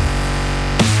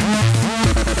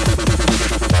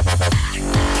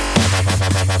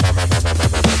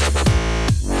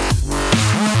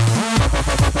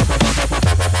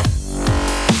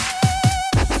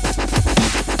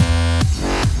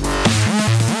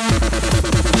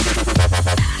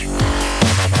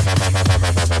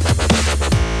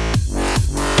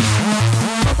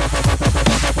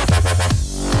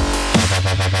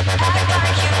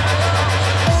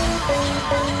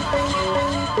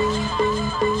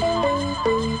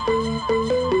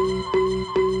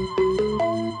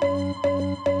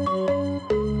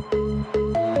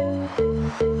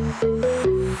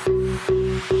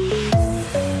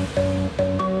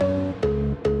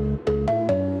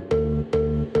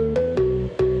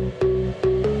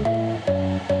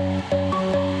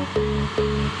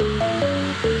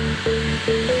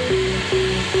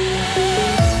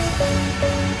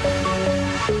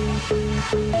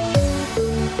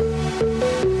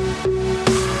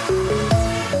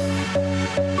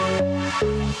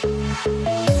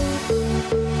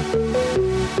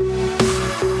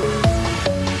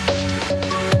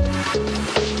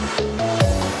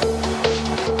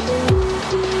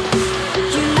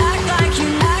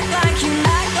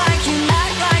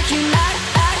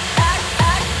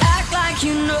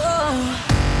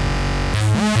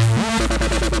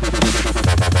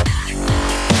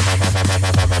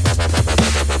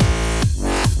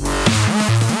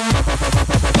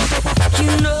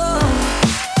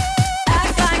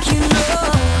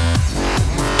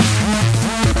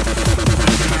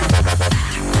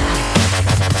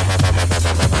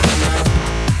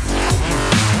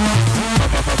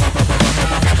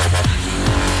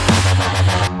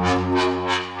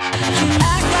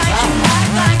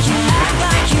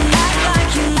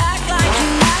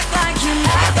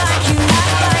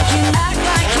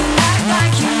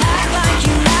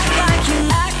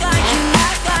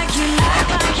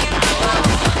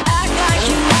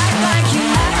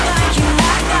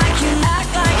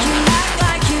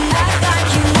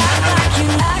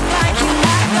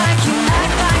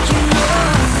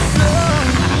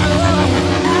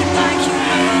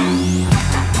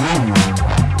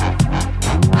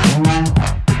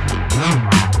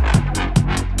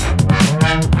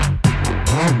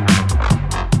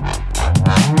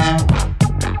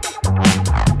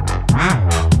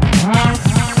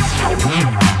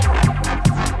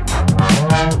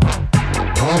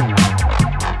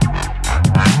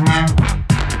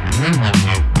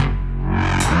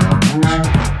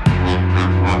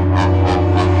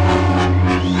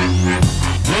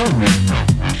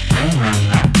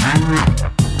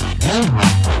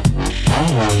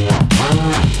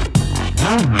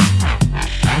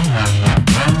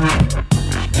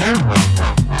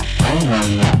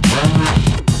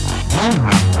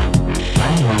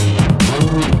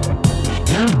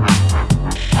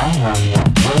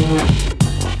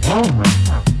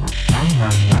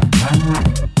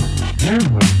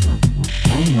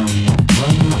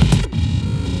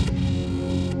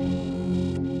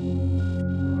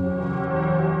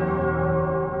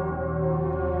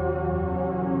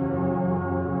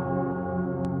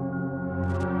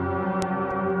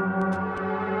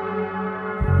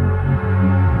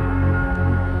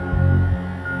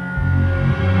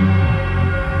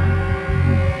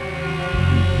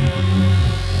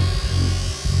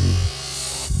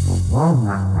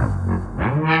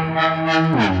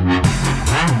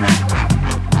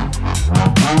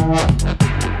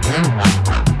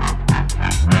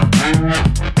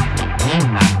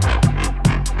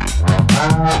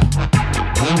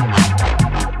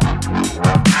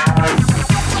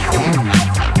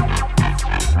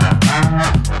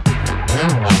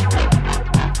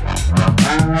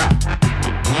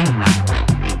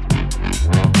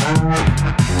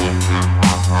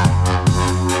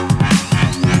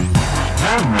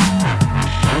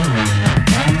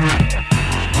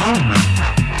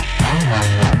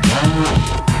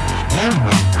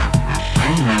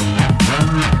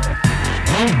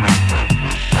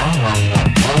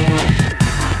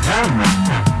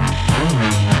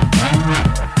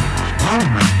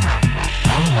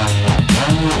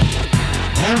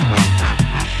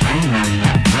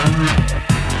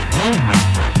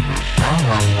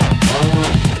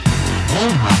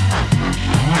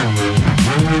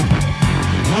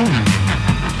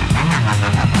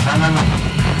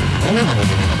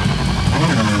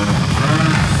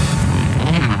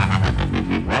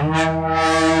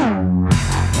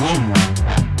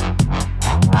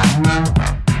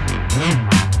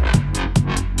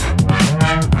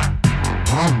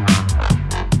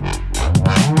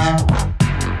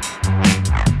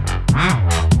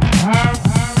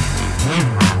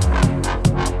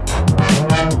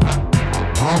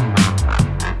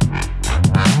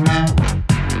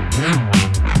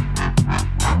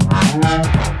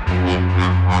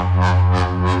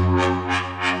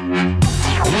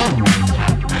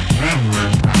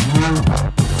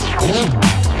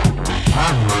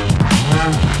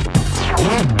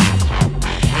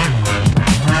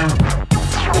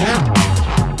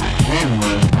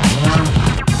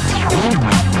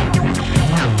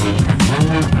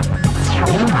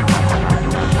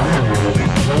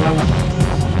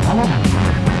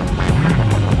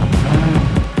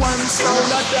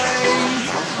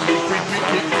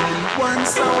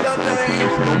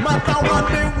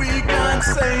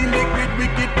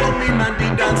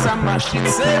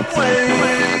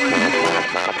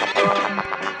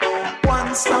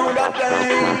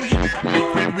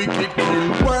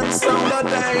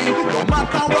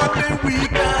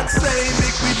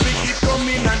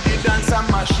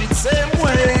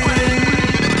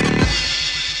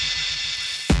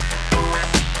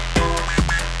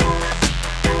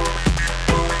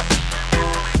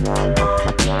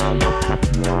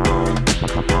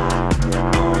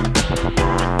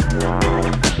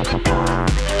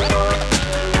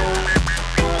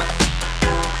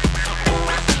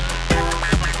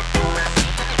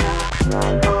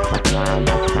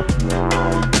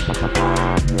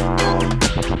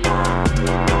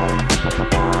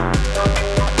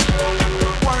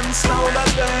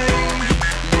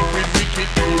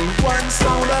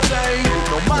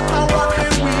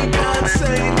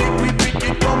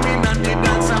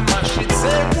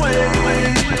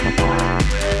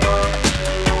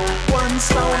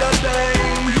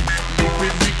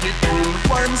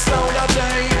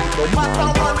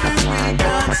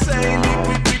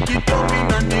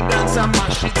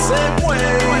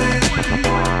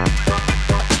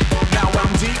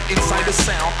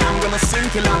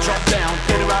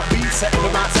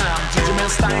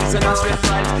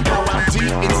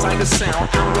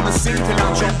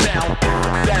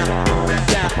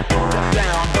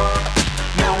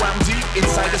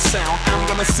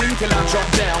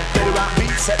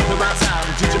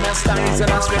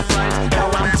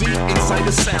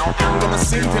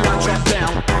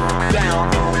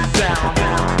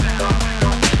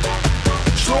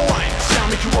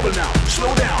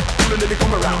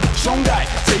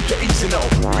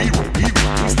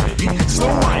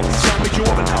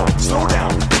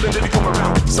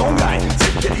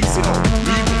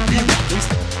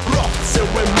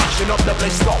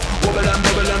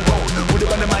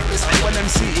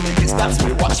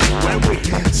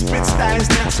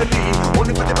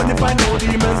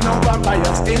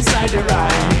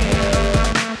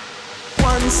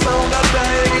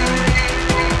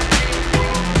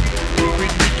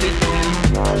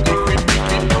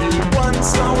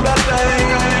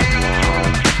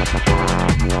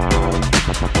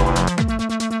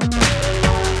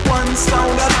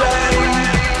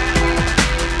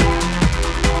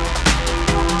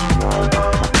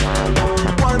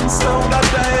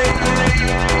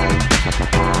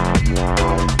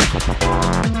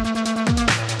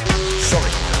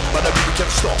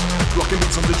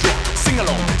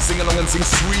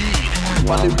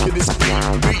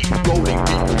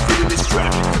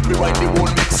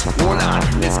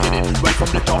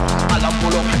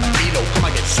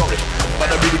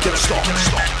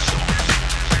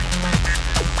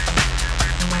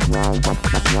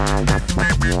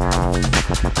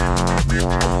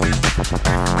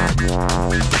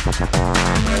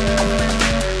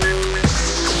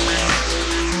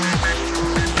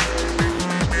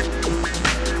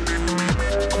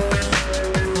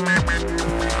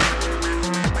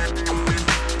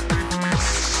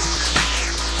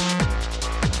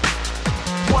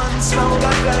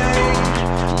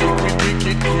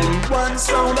 one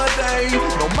sound a day.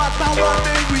 No matter what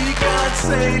they we can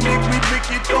say, liquid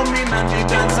wicked come in and the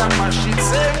dance and mash it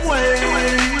same way.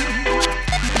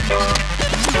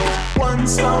 One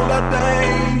sound a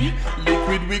day,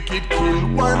 liquid wicked kill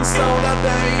one sound a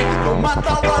day. No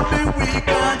matter what the we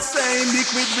can say,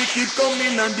 liquid wicked come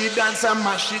in and the dance and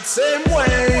mash it same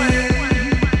way.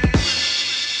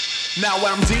 Now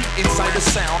I'm deep inside the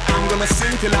sound. I'm gonna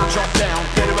sing till I drop down.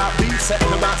 Get about beat, set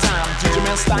the right time. DJ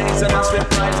man styles and I spit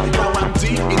right. Now I'm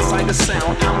deep inside the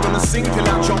sound. I'm gonna sing till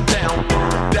I drop down.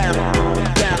 Down,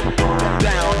 down,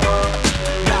 down.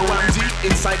 Now I'm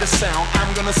deep inside the sound.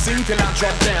 I'm gonna sing till I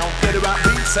drop down. Get about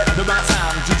beat, set the right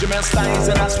time. DJ man styles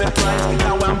and I spit right.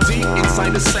 Now I'm deep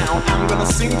inside the sound. I'm gonna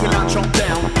sing till I drop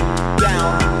down.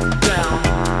 Down, down.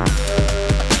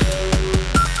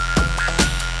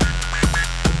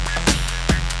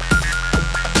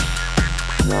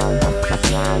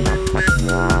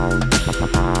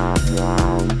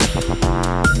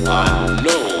 I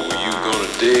know you're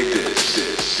gonna dig this.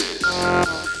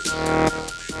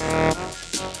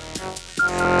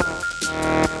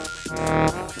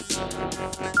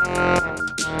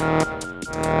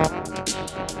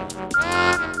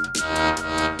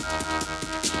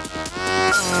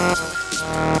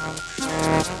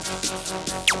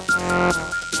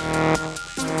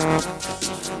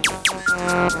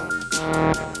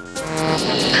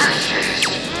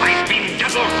 I've been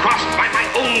double-crossed by my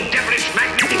own devilish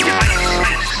magnetic device.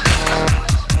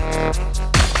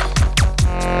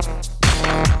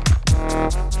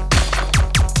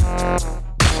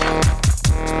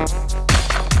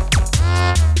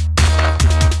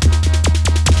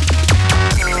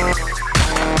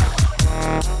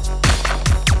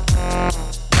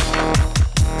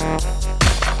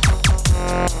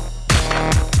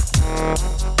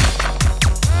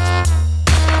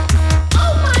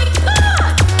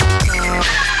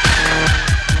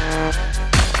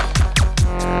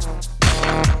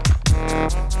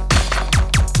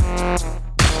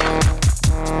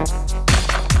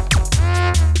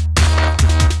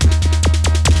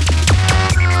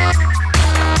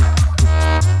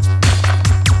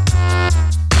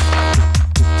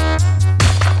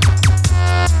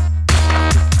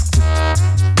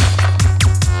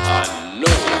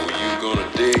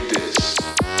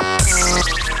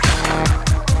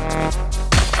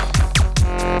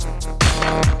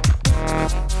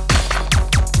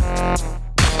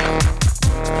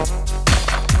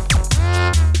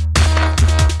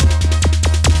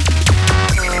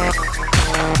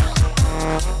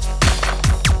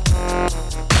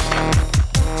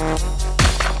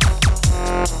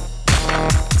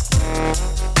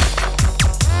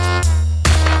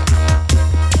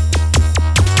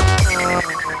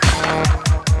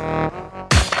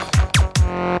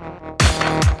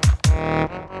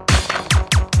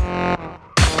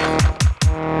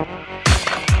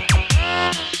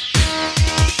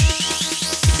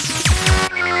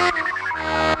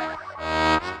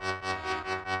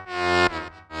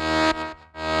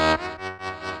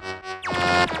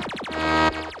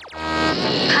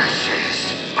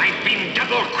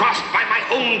 Crossed by my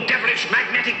own devilish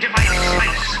magnetic device.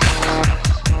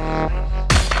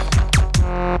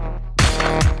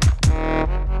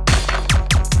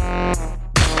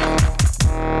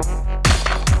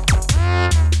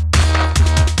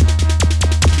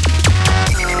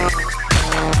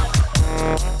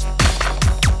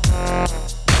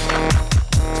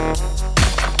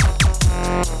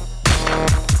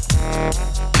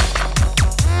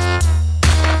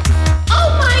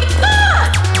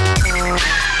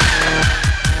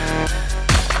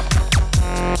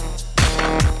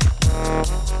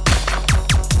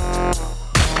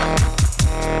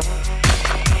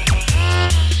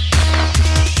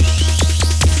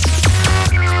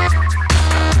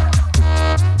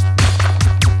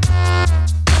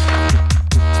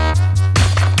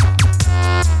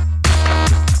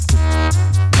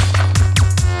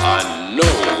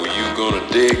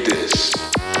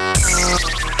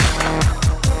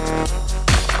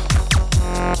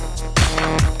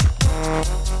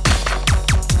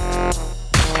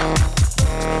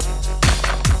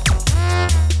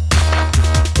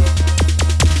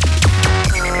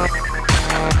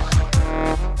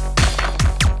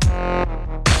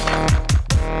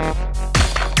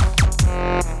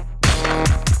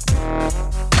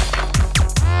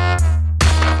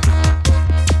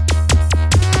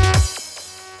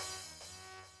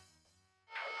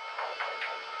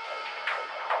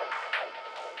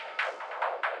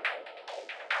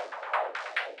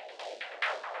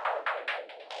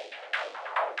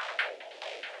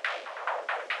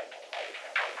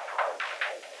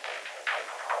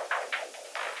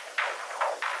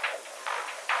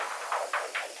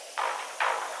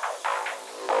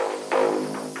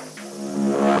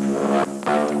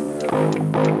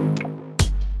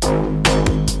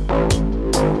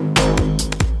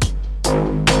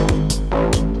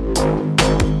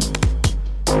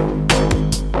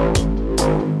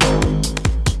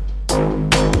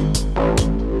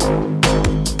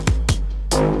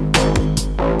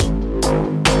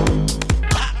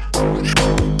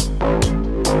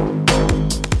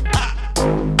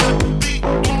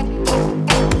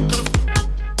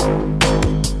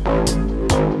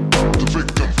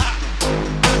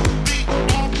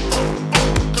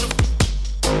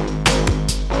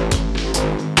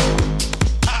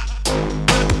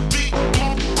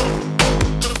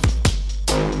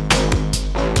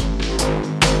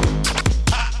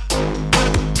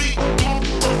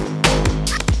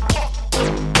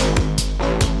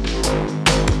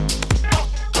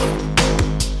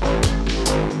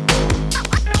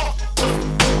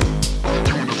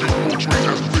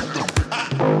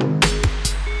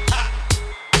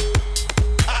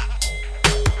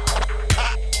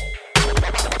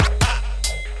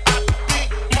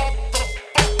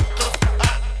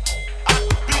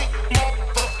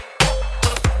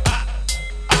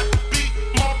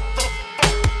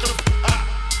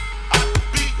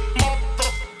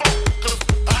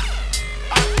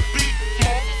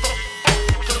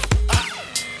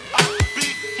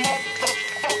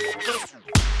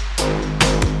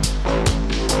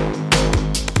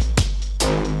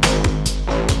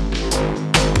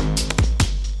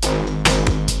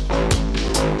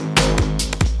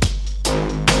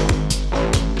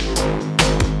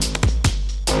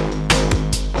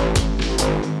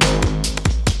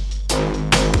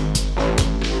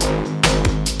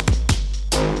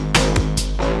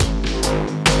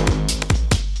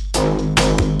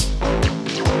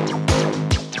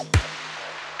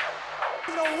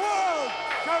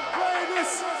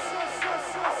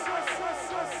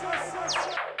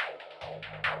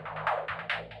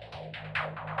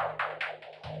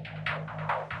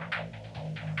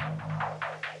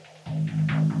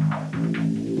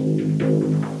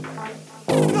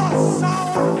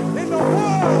 sound in the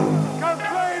world can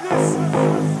play this.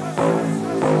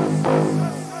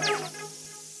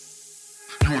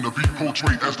 You and the beat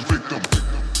portrayed as the victim.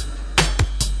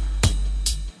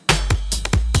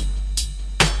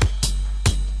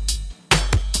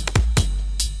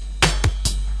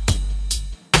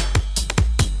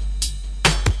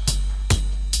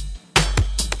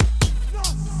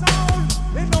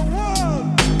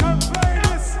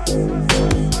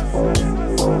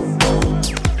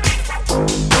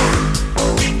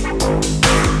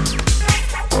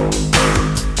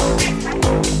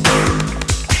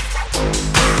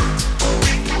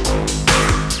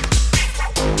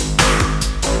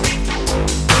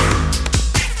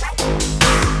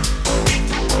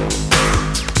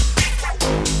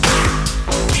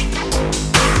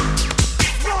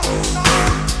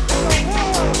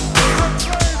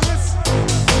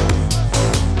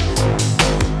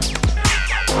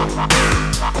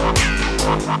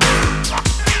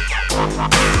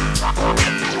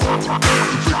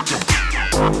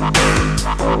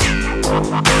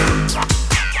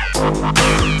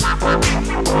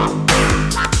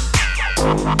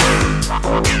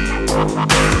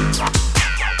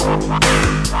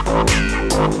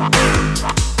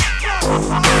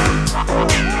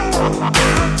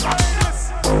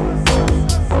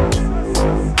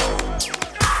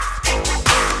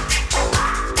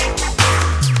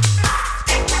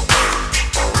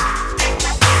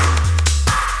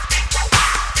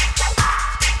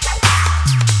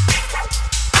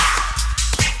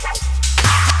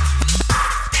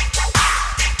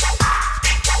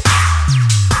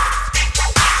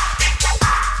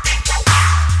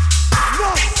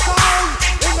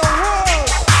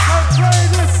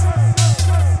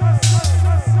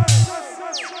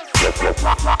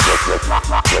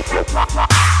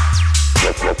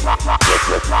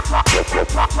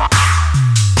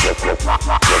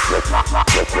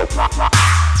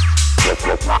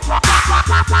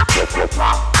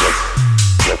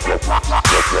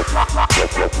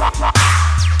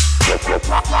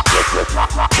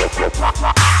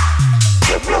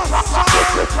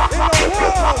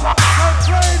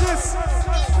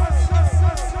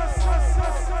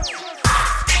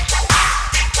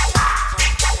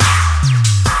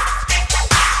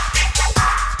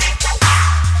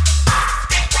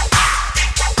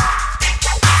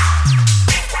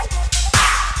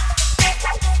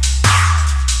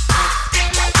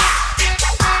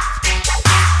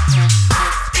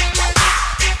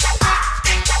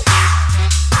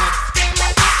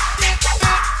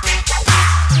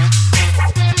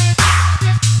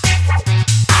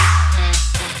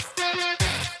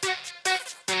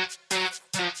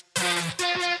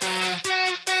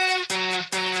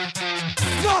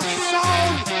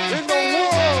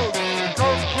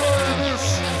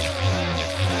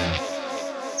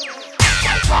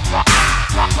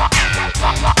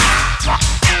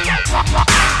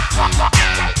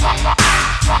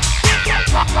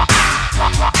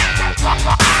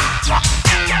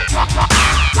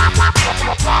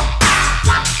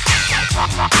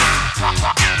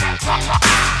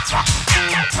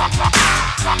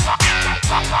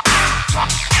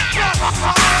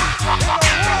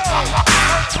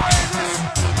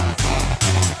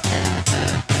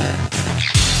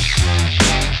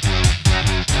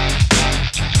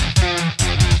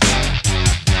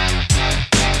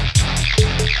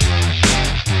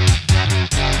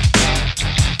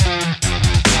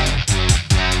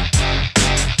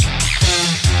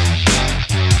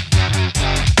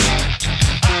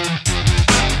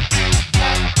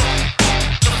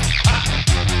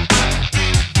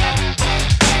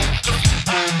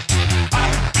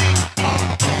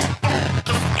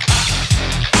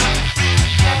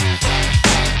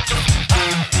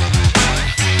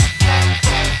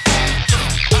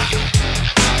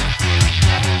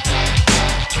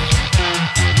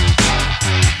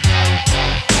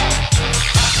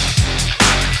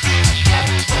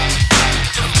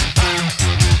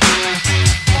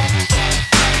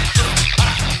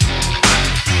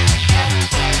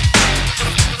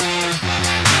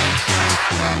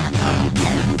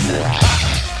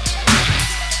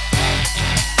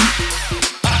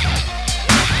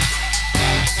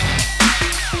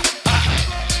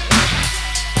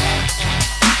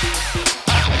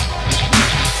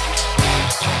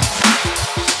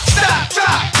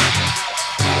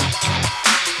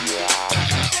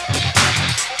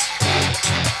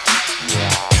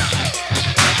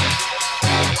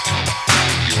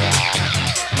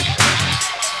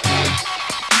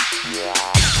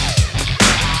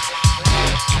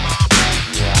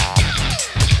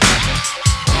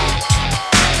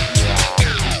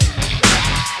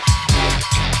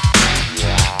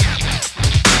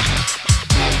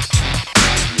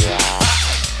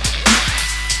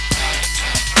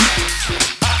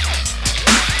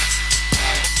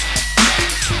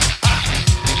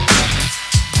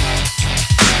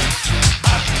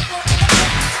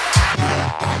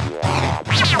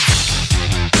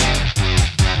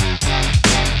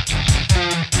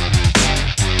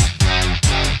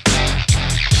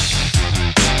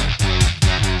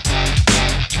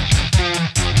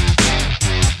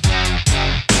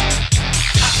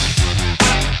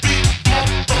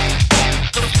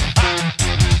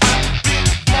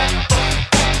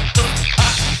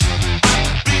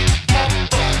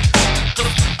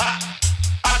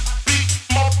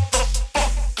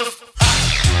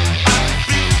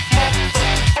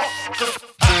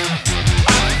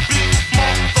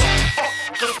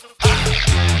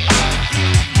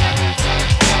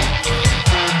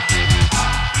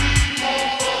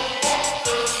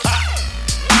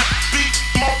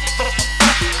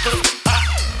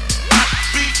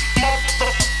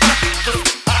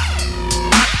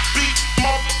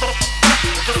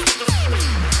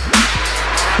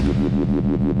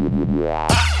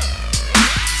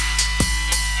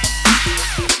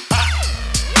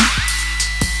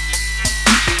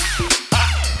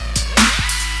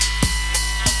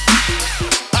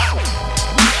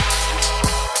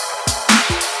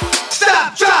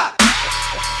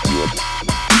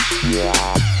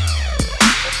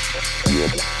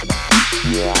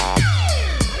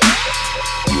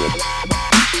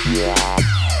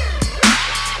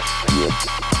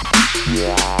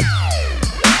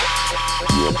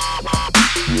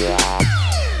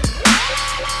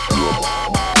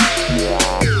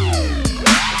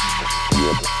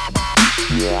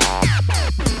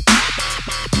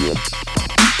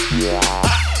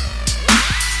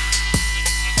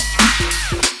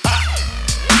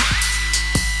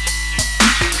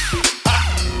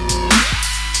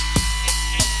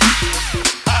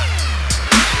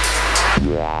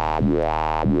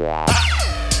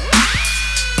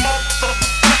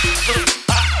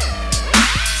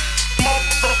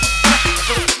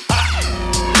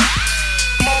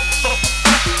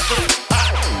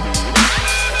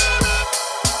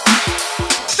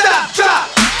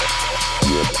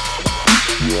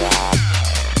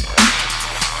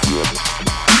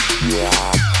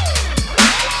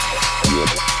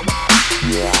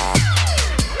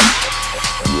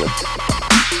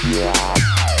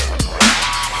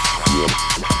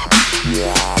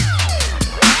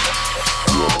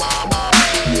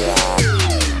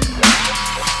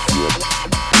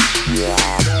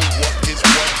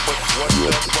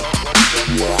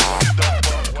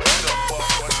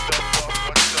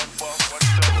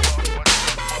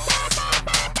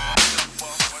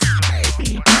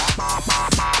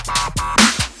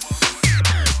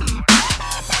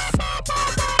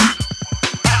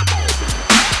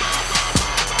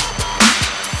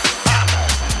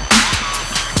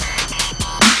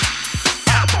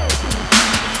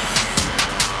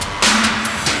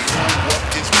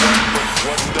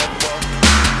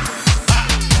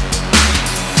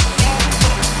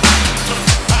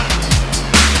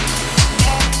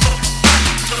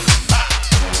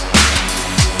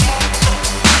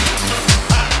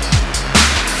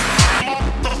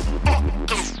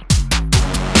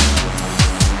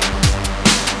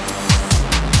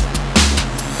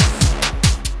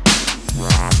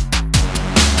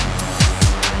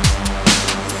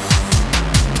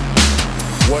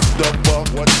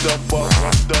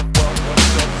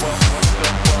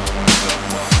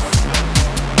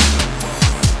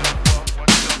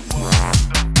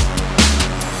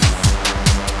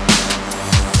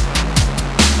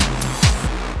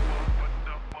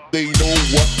 They know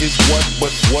what is what,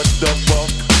 but what the fuck?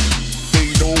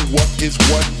 They know what is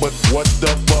what, but what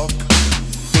the fuck?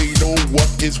 They know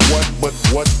what is what, but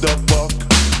what the fuck?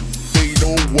 They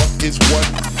know what is what,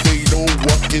 they know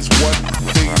what is what,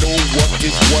 they know what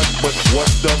is what, but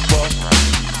what the fuck?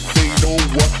 They know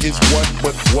what is what,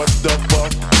 but what the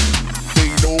fuck?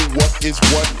 They know what is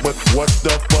what, but what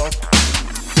the fuck?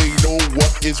 They know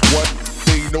what is what,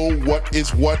 they know what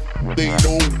is what, they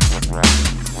know.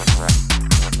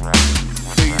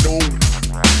 They know.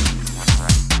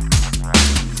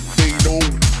 They know.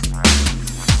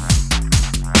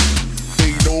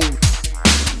 They know.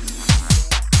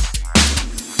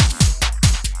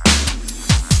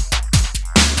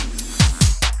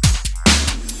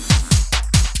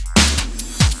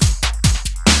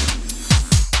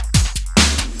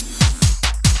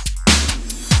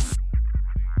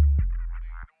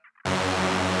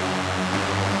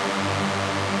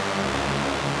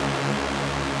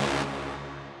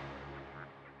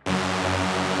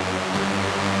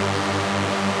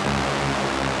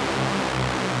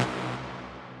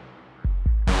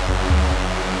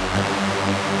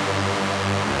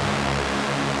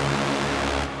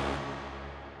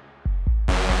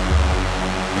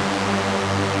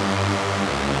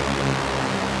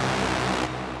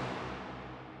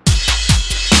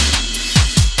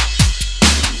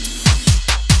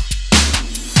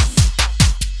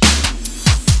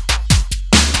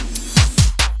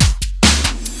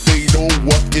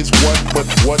 What is what, but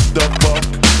what the fuck?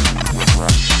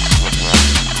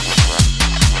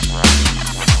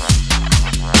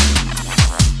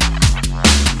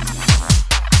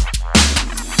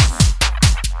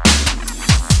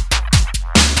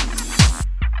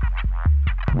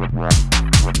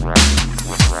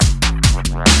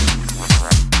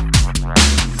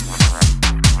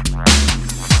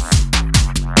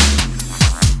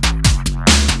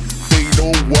 They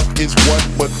know what is what,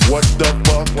 but what the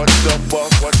fuck? What the fuck? What the fuck? What the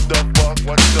fuck? What the fuck?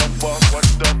 What the fuck? What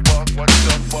the fuck? What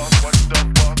the fuck? What the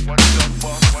fuck? What the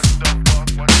fuck? What the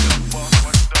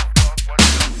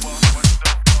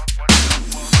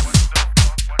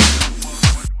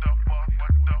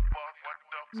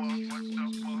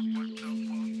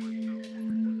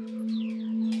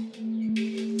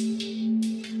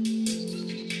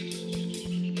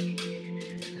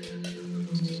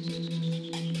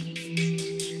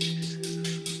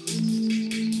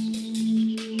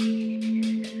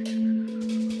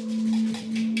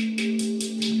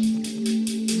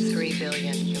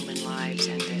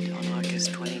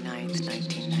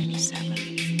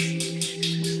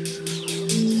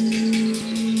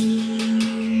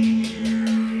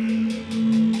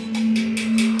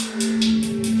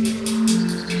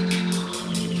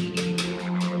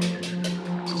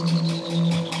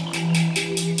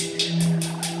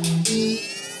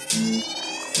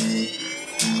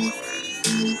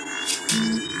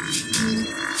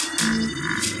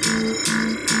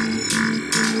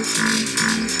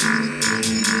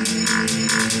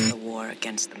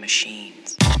against the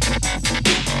machines.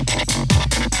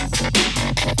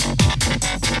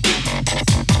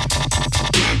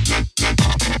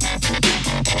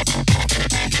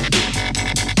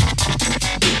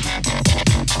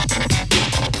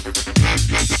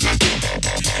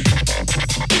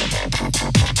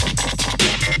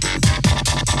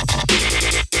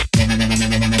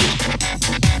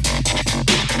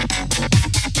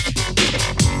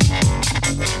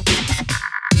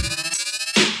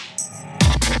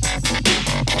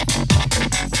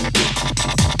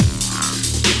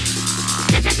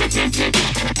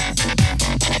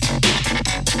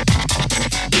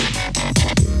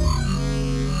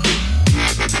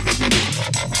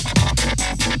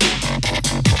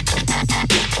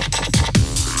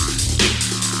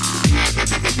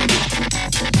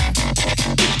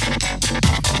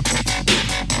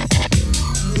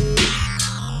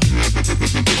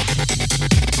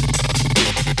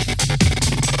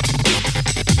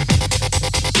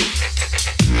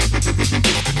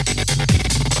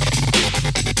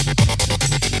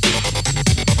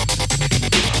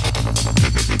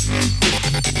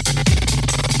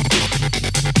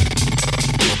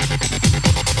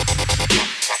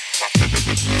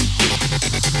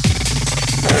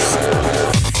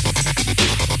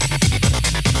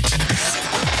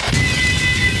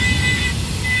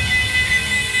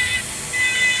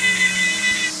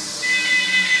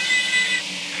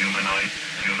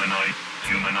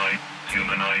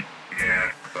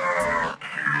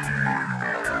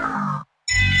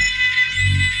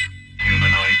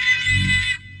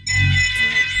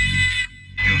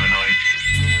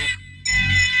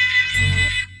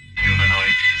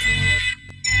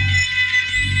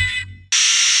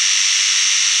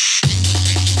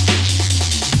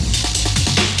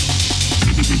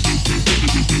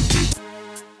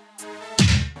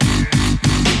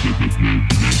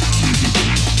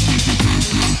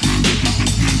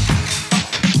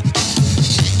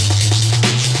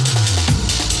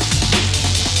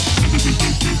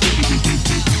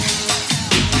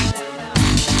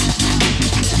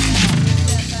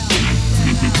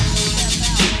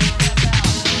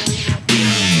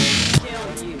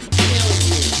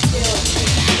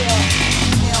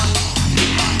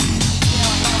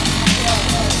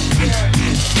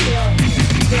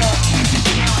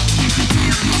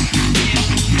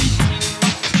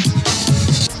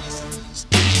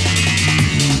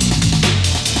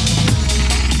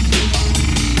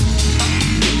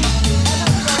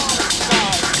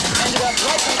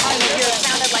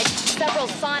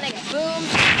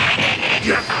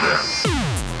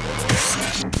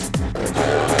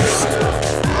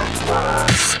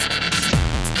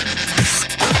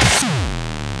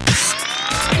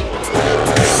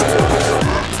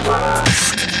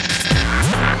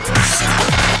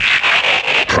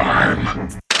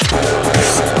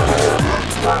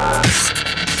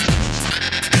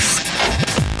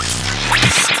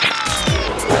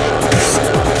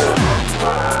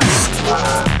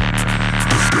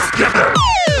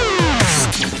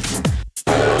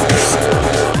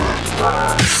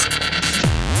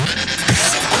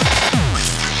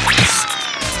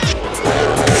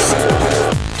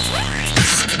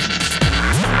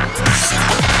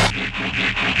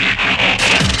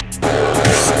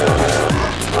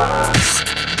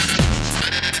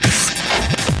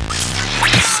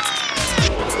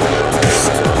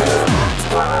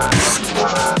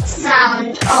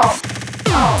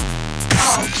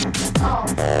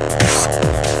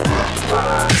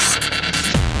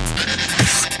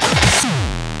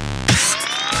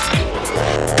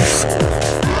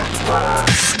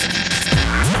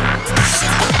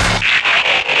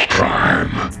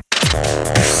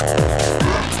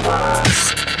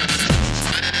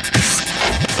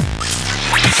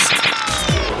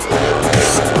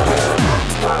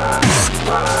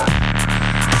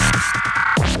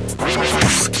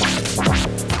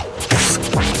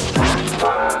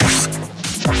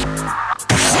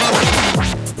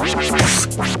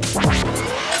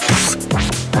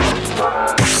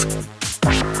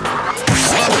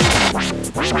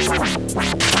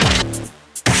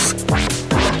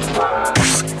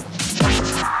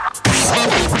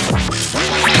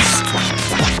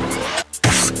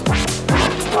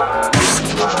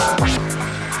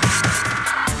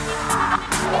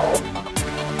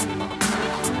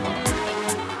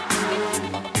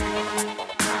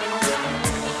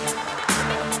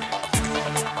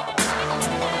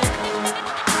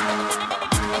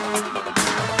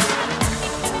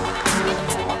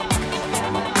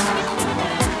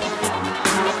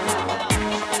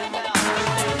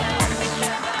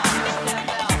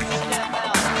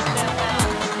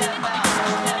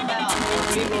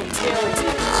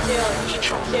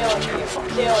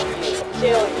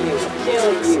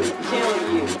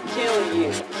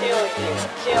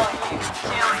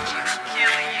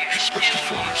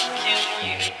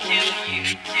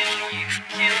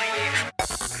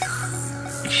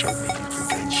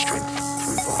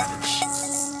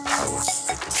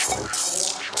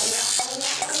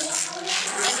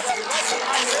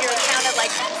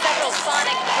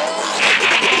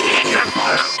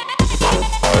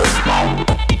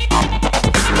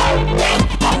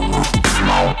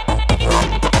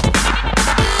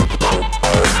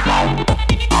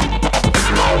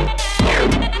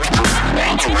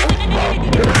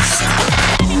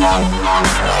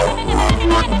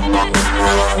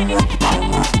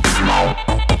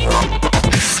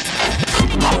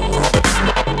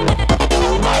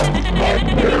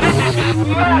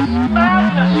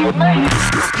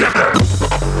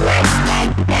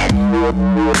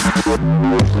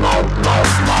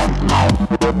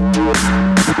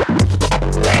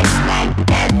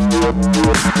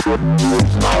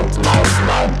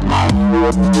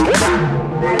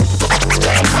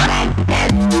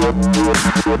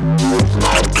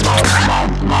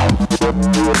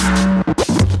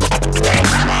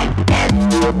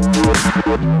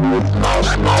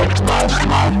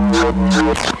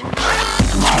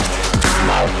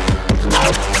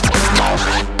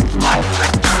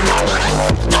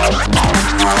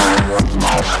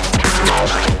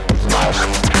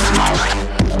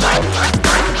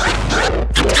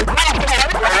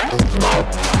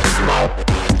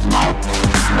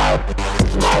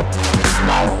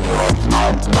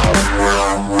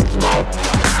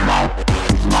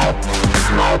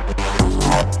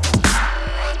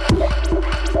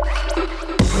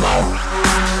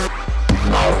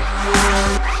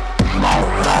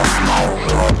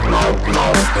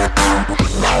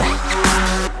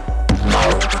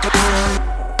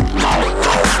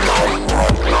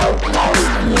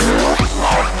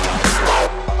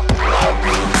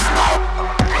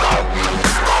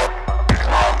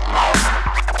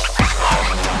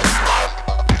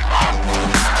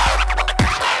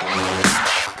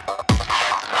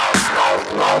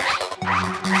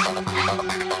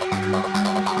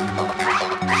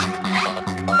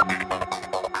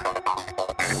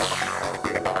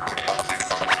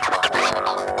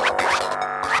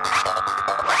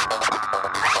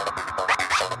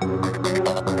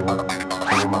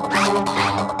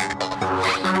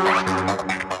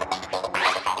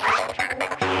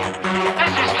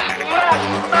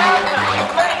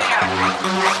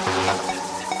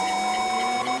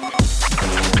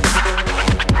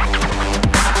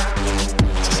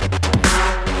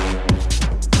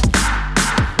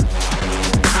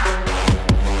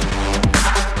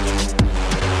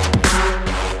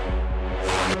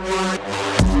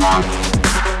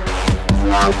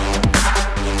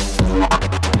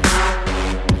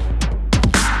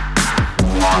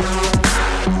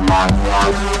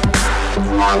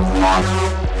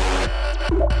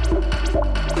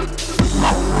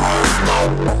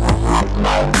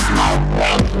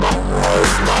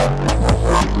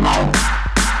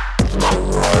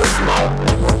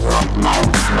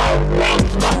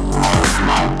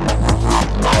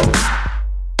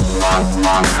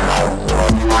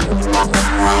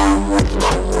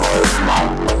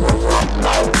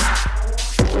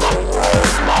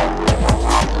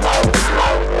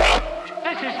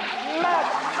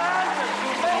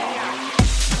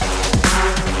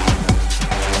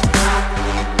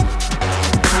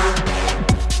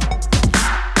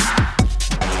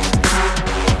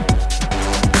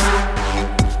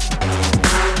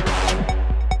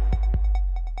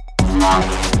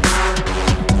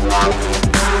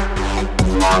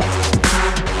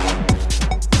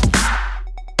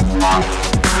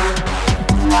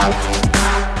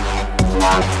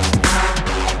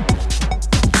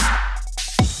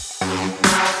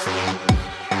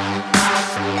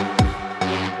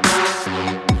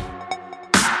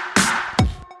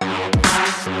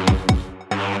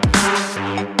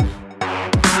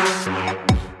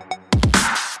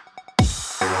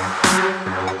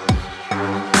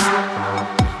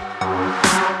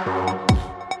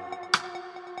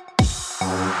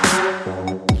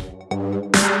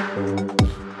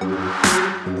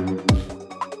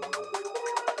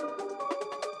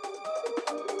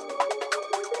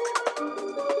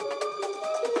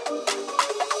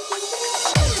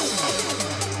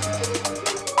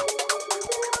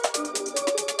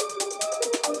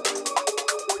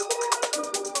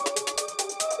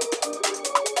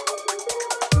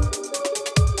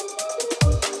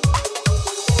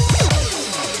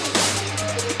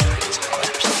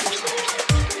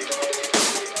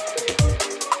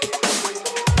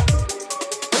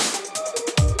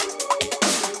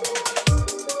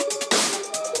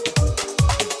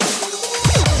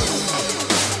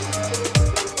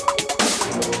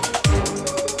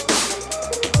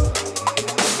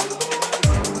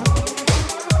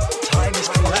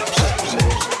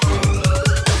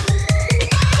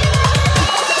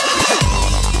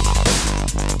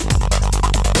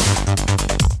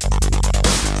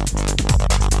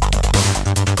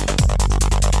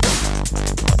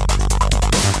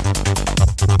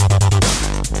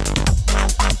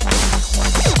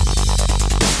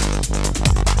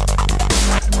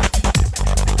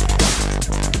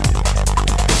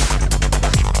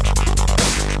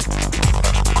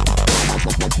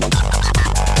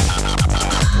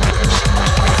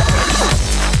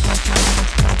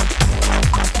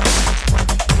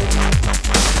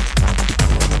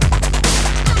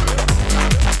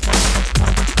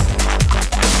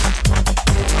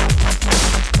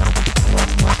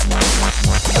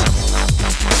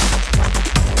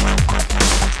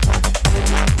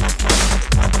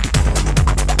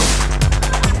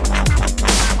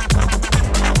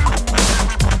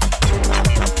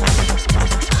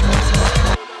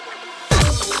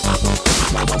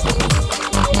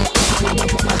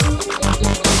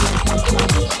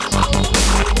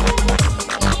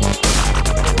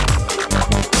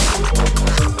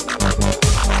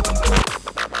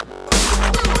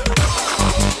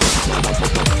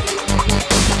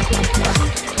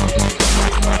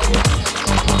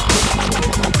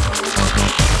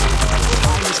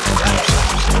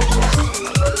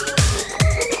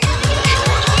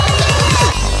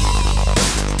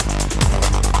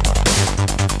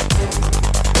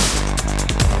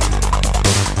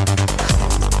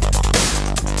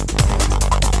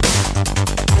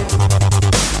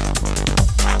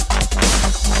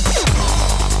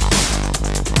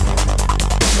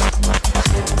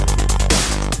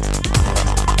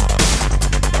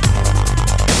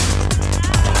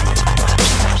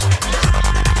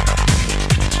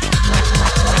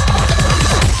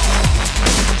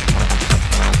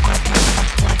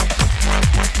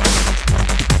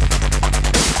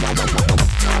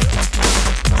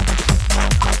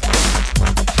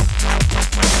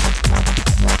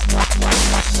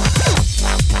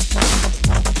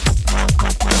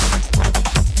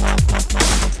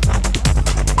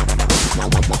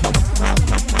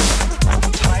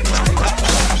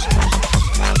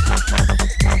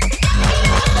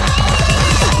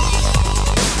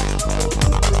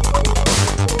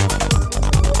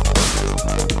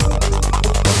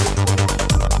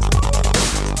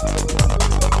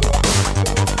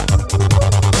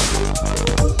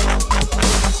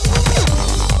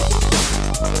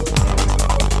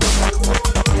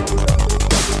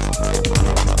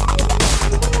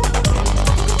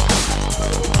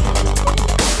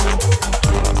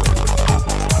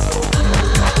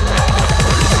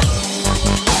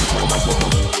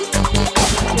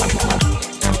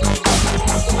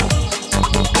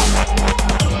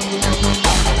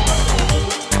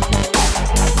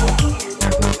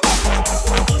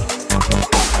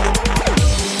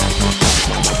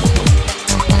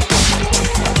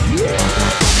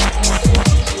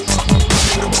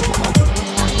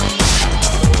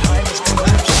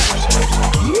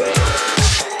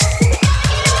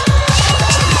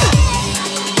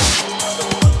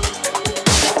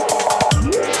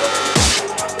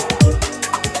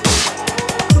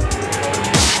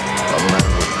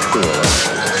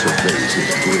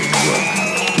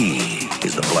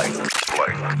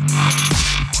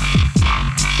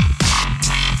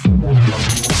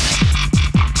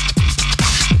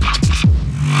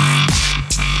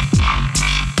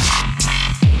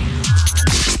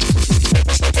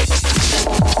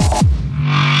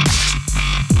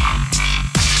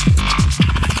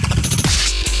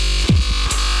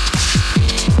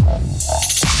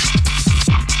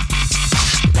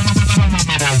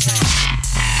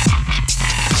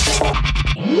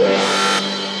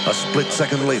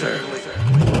 second later.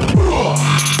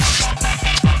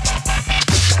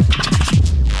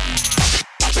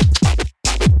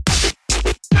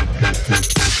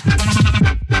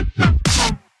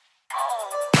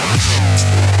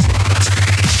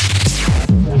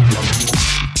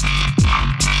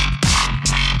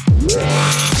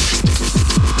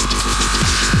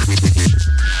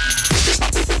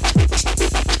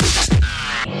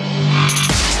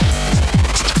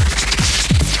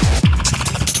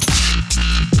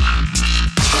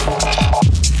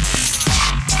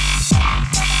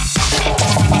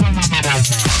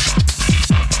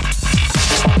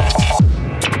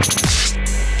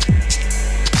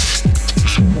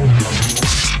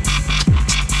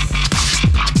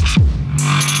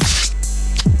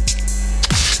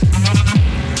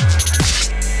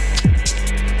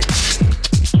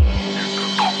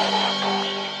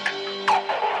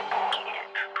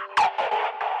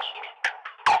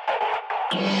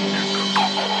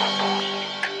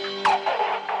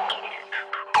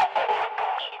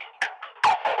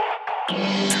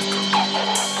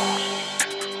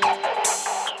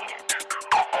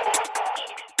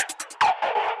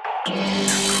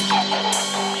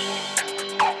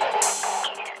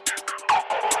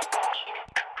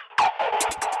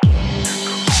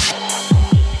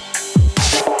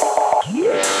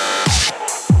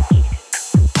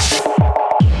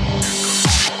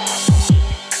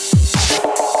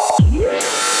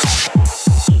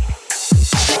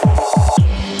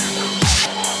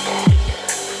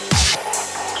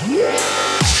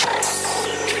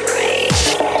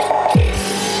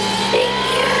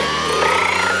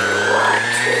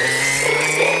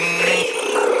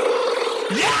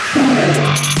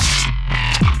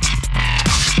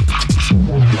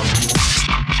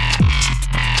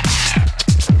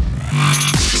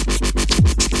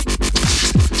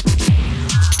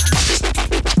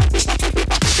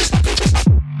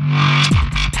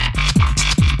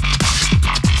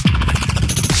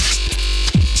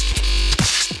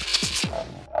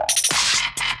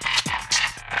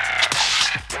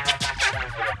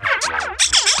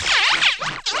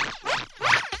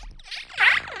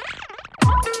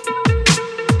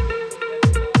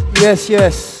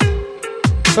 Yes.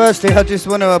 Firstly, I just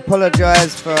want to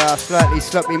apologise for our slightly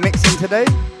sloppy mixing today.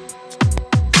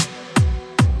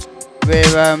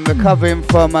 We're recovering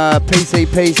from a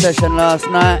PCP session last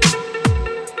night.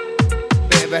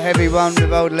 Bit of a heavy one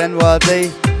with old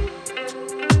NYD.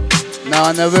 No,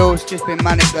 on the real, it's just been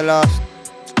manic the last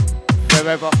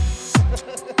forever.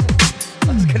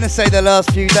 I was going to say the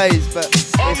last few days, but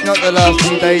it's not the last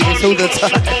few days, it's all the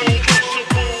time.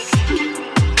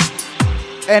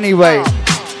 Anyway,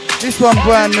 this one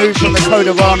brand new from the Code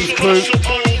of Arms crew.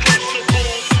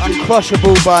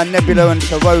 Uncrushable by Nebula and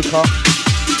Soroka.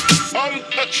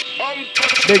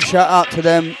 Big shout out to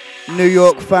them, New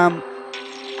York fam.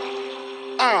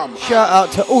 Shout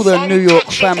out to all the New York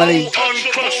family.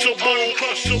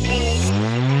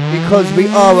 Because we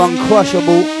are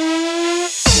uncrushable.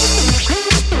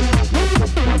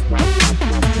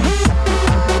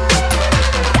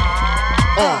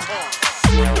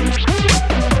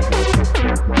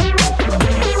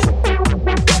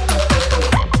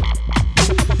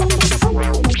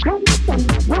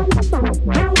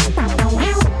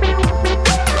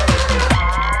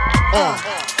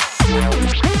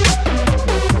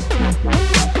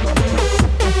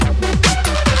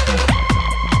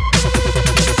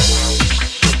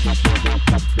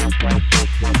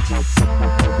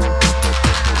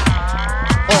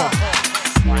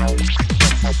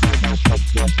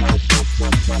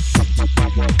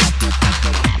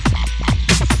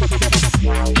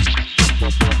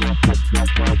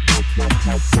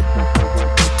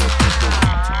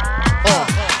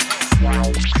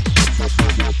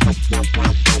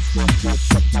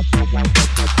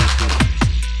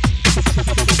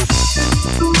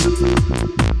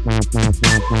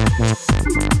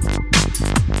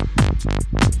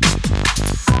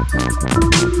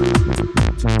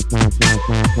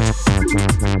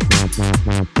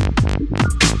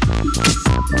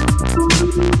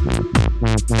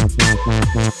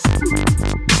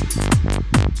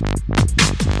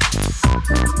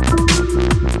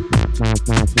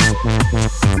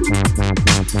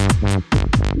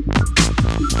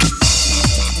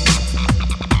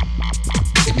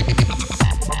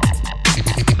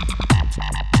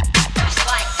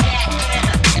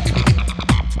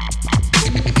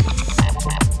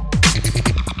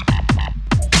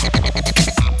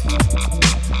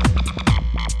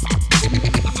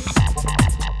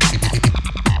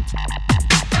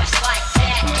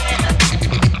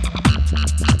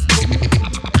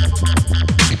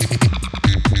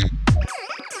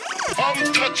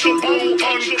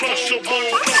 uncrushable.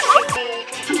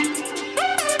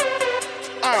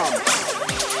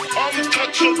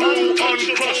 Untouchable,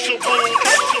 uncrushable.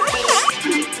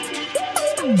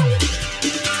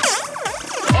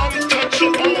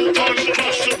 Untouchable,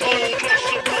 uncrushable.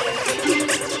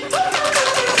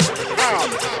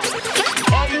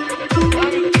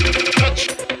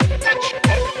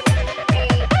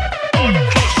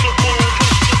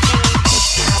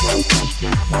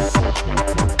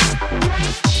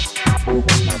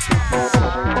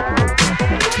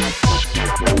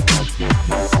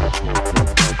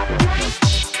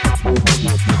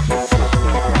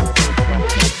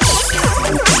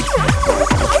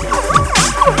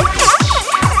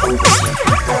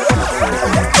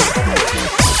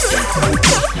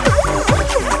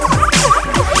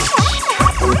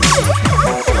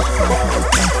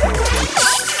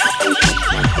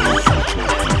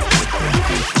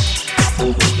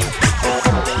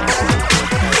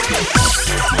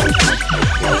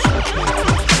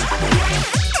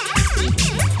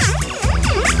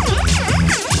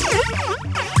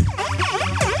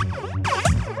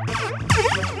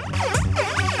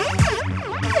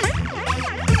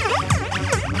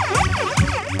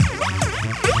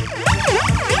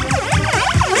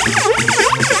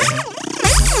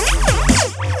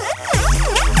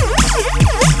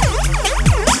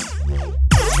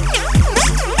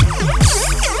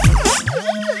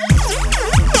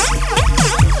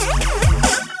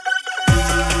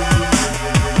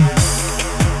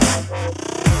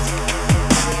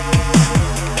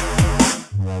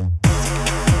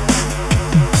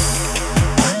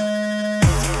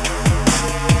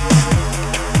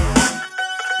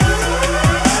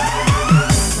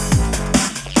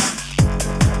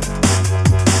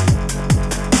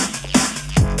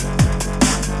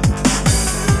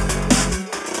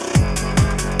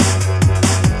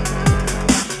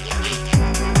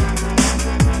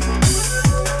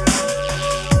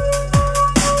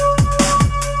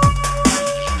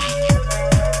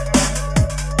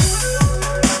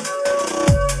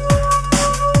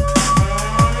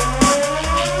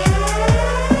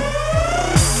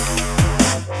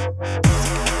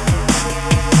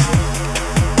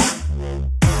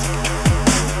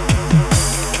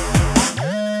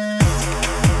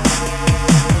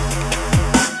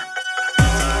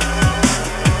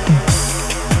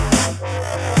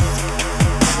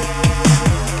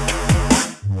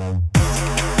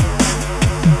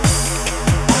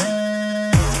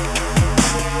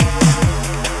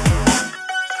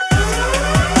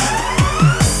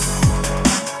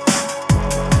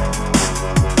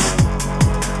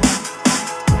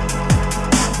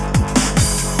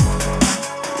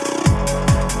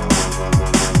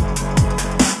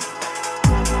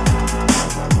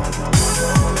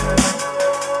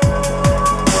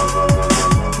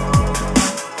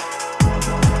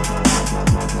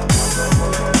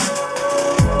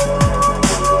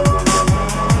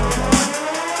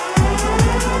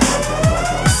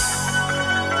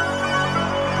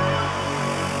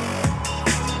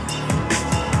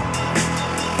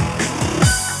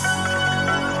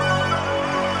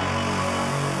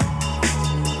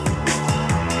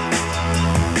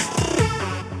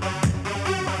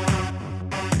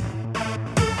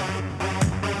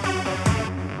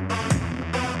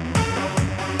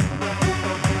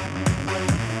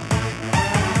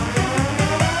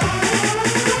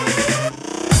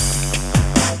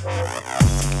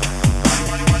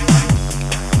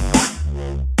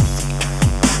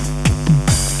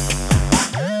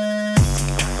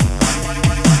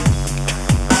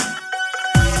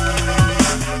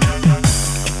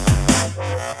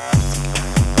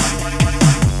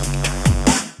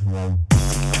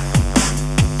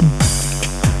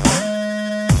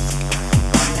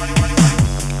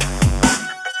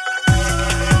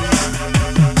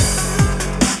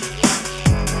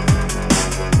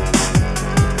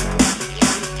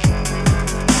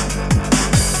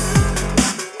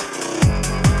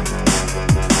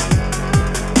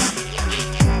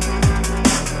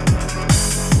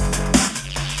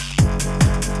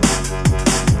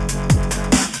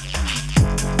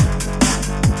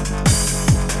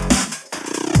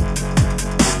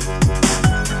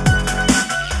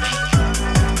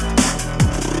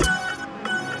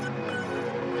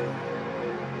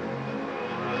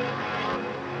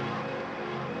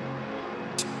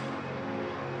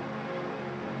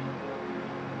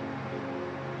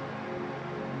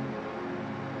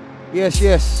 Yes,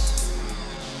 yes.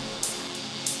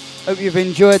 Hope you've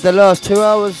enjoyed the last 2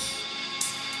 hours.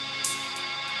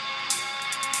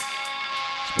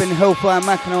 It's been Hellfire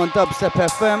Mackinac on Dubstep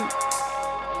FM.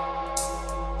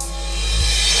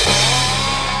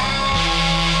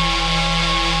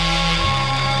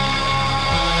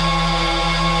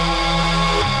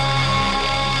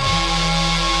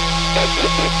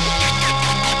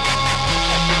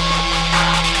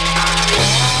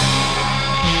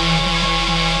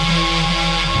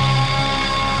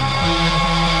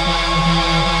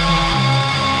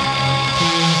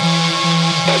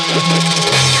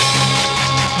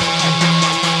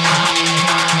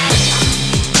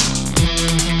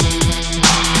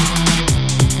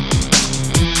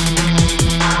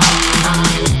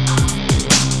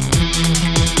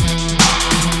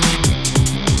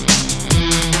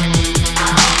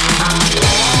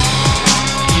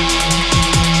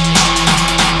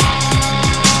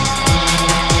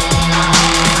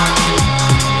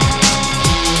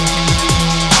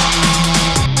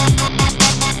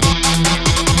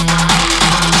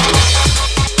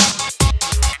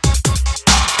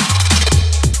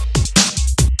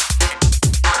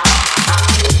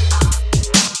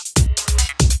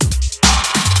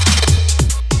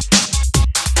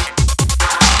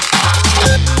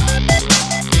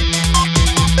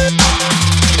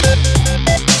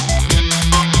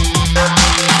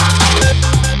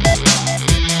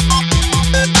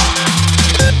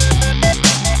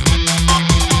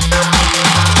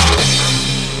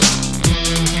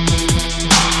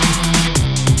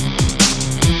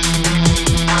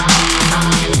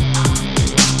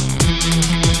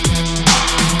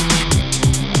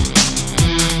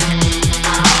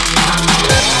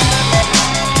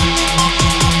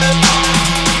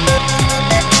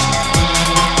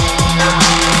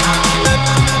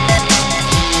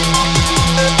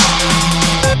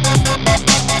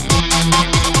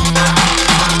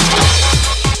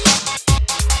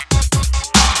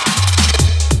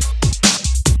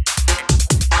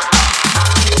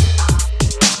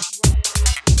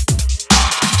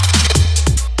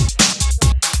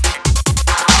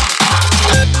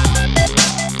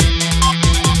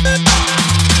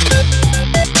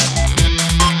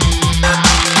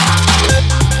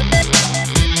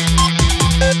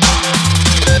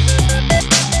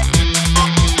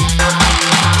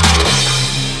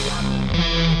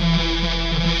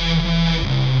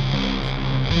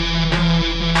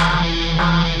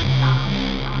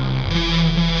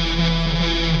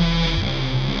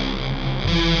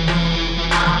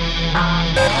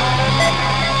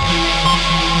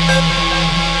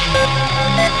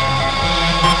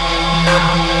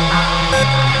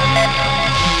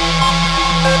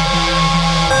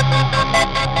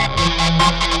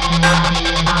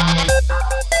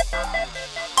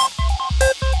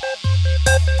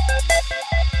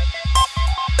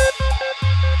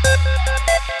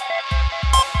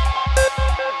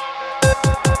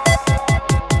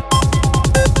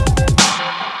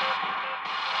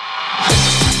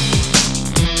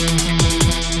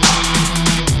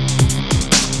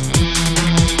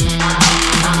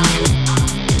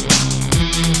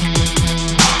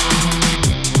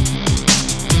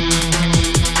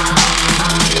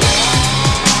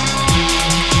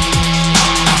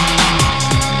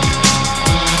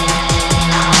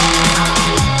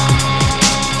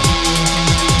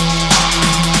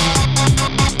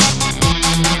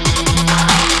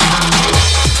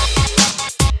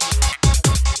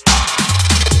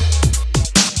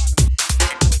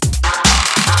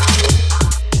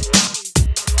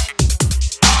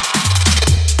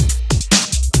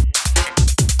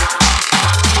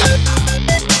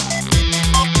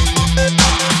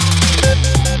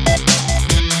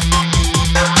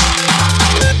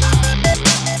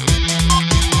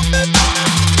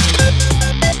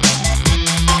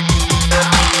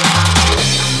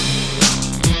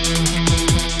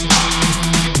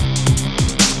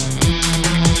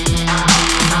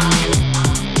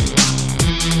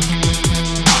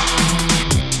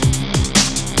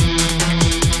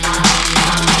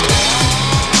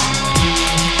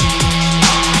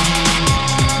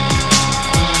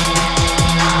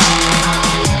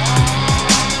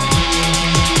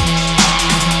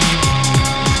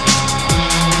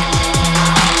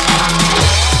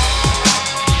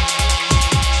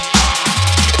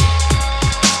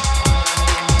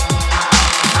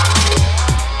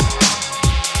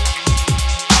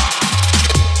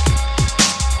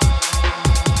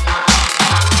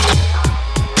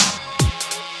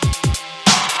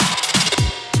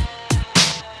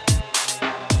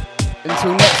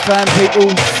 Until next time, people,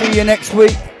 see you next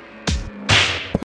week.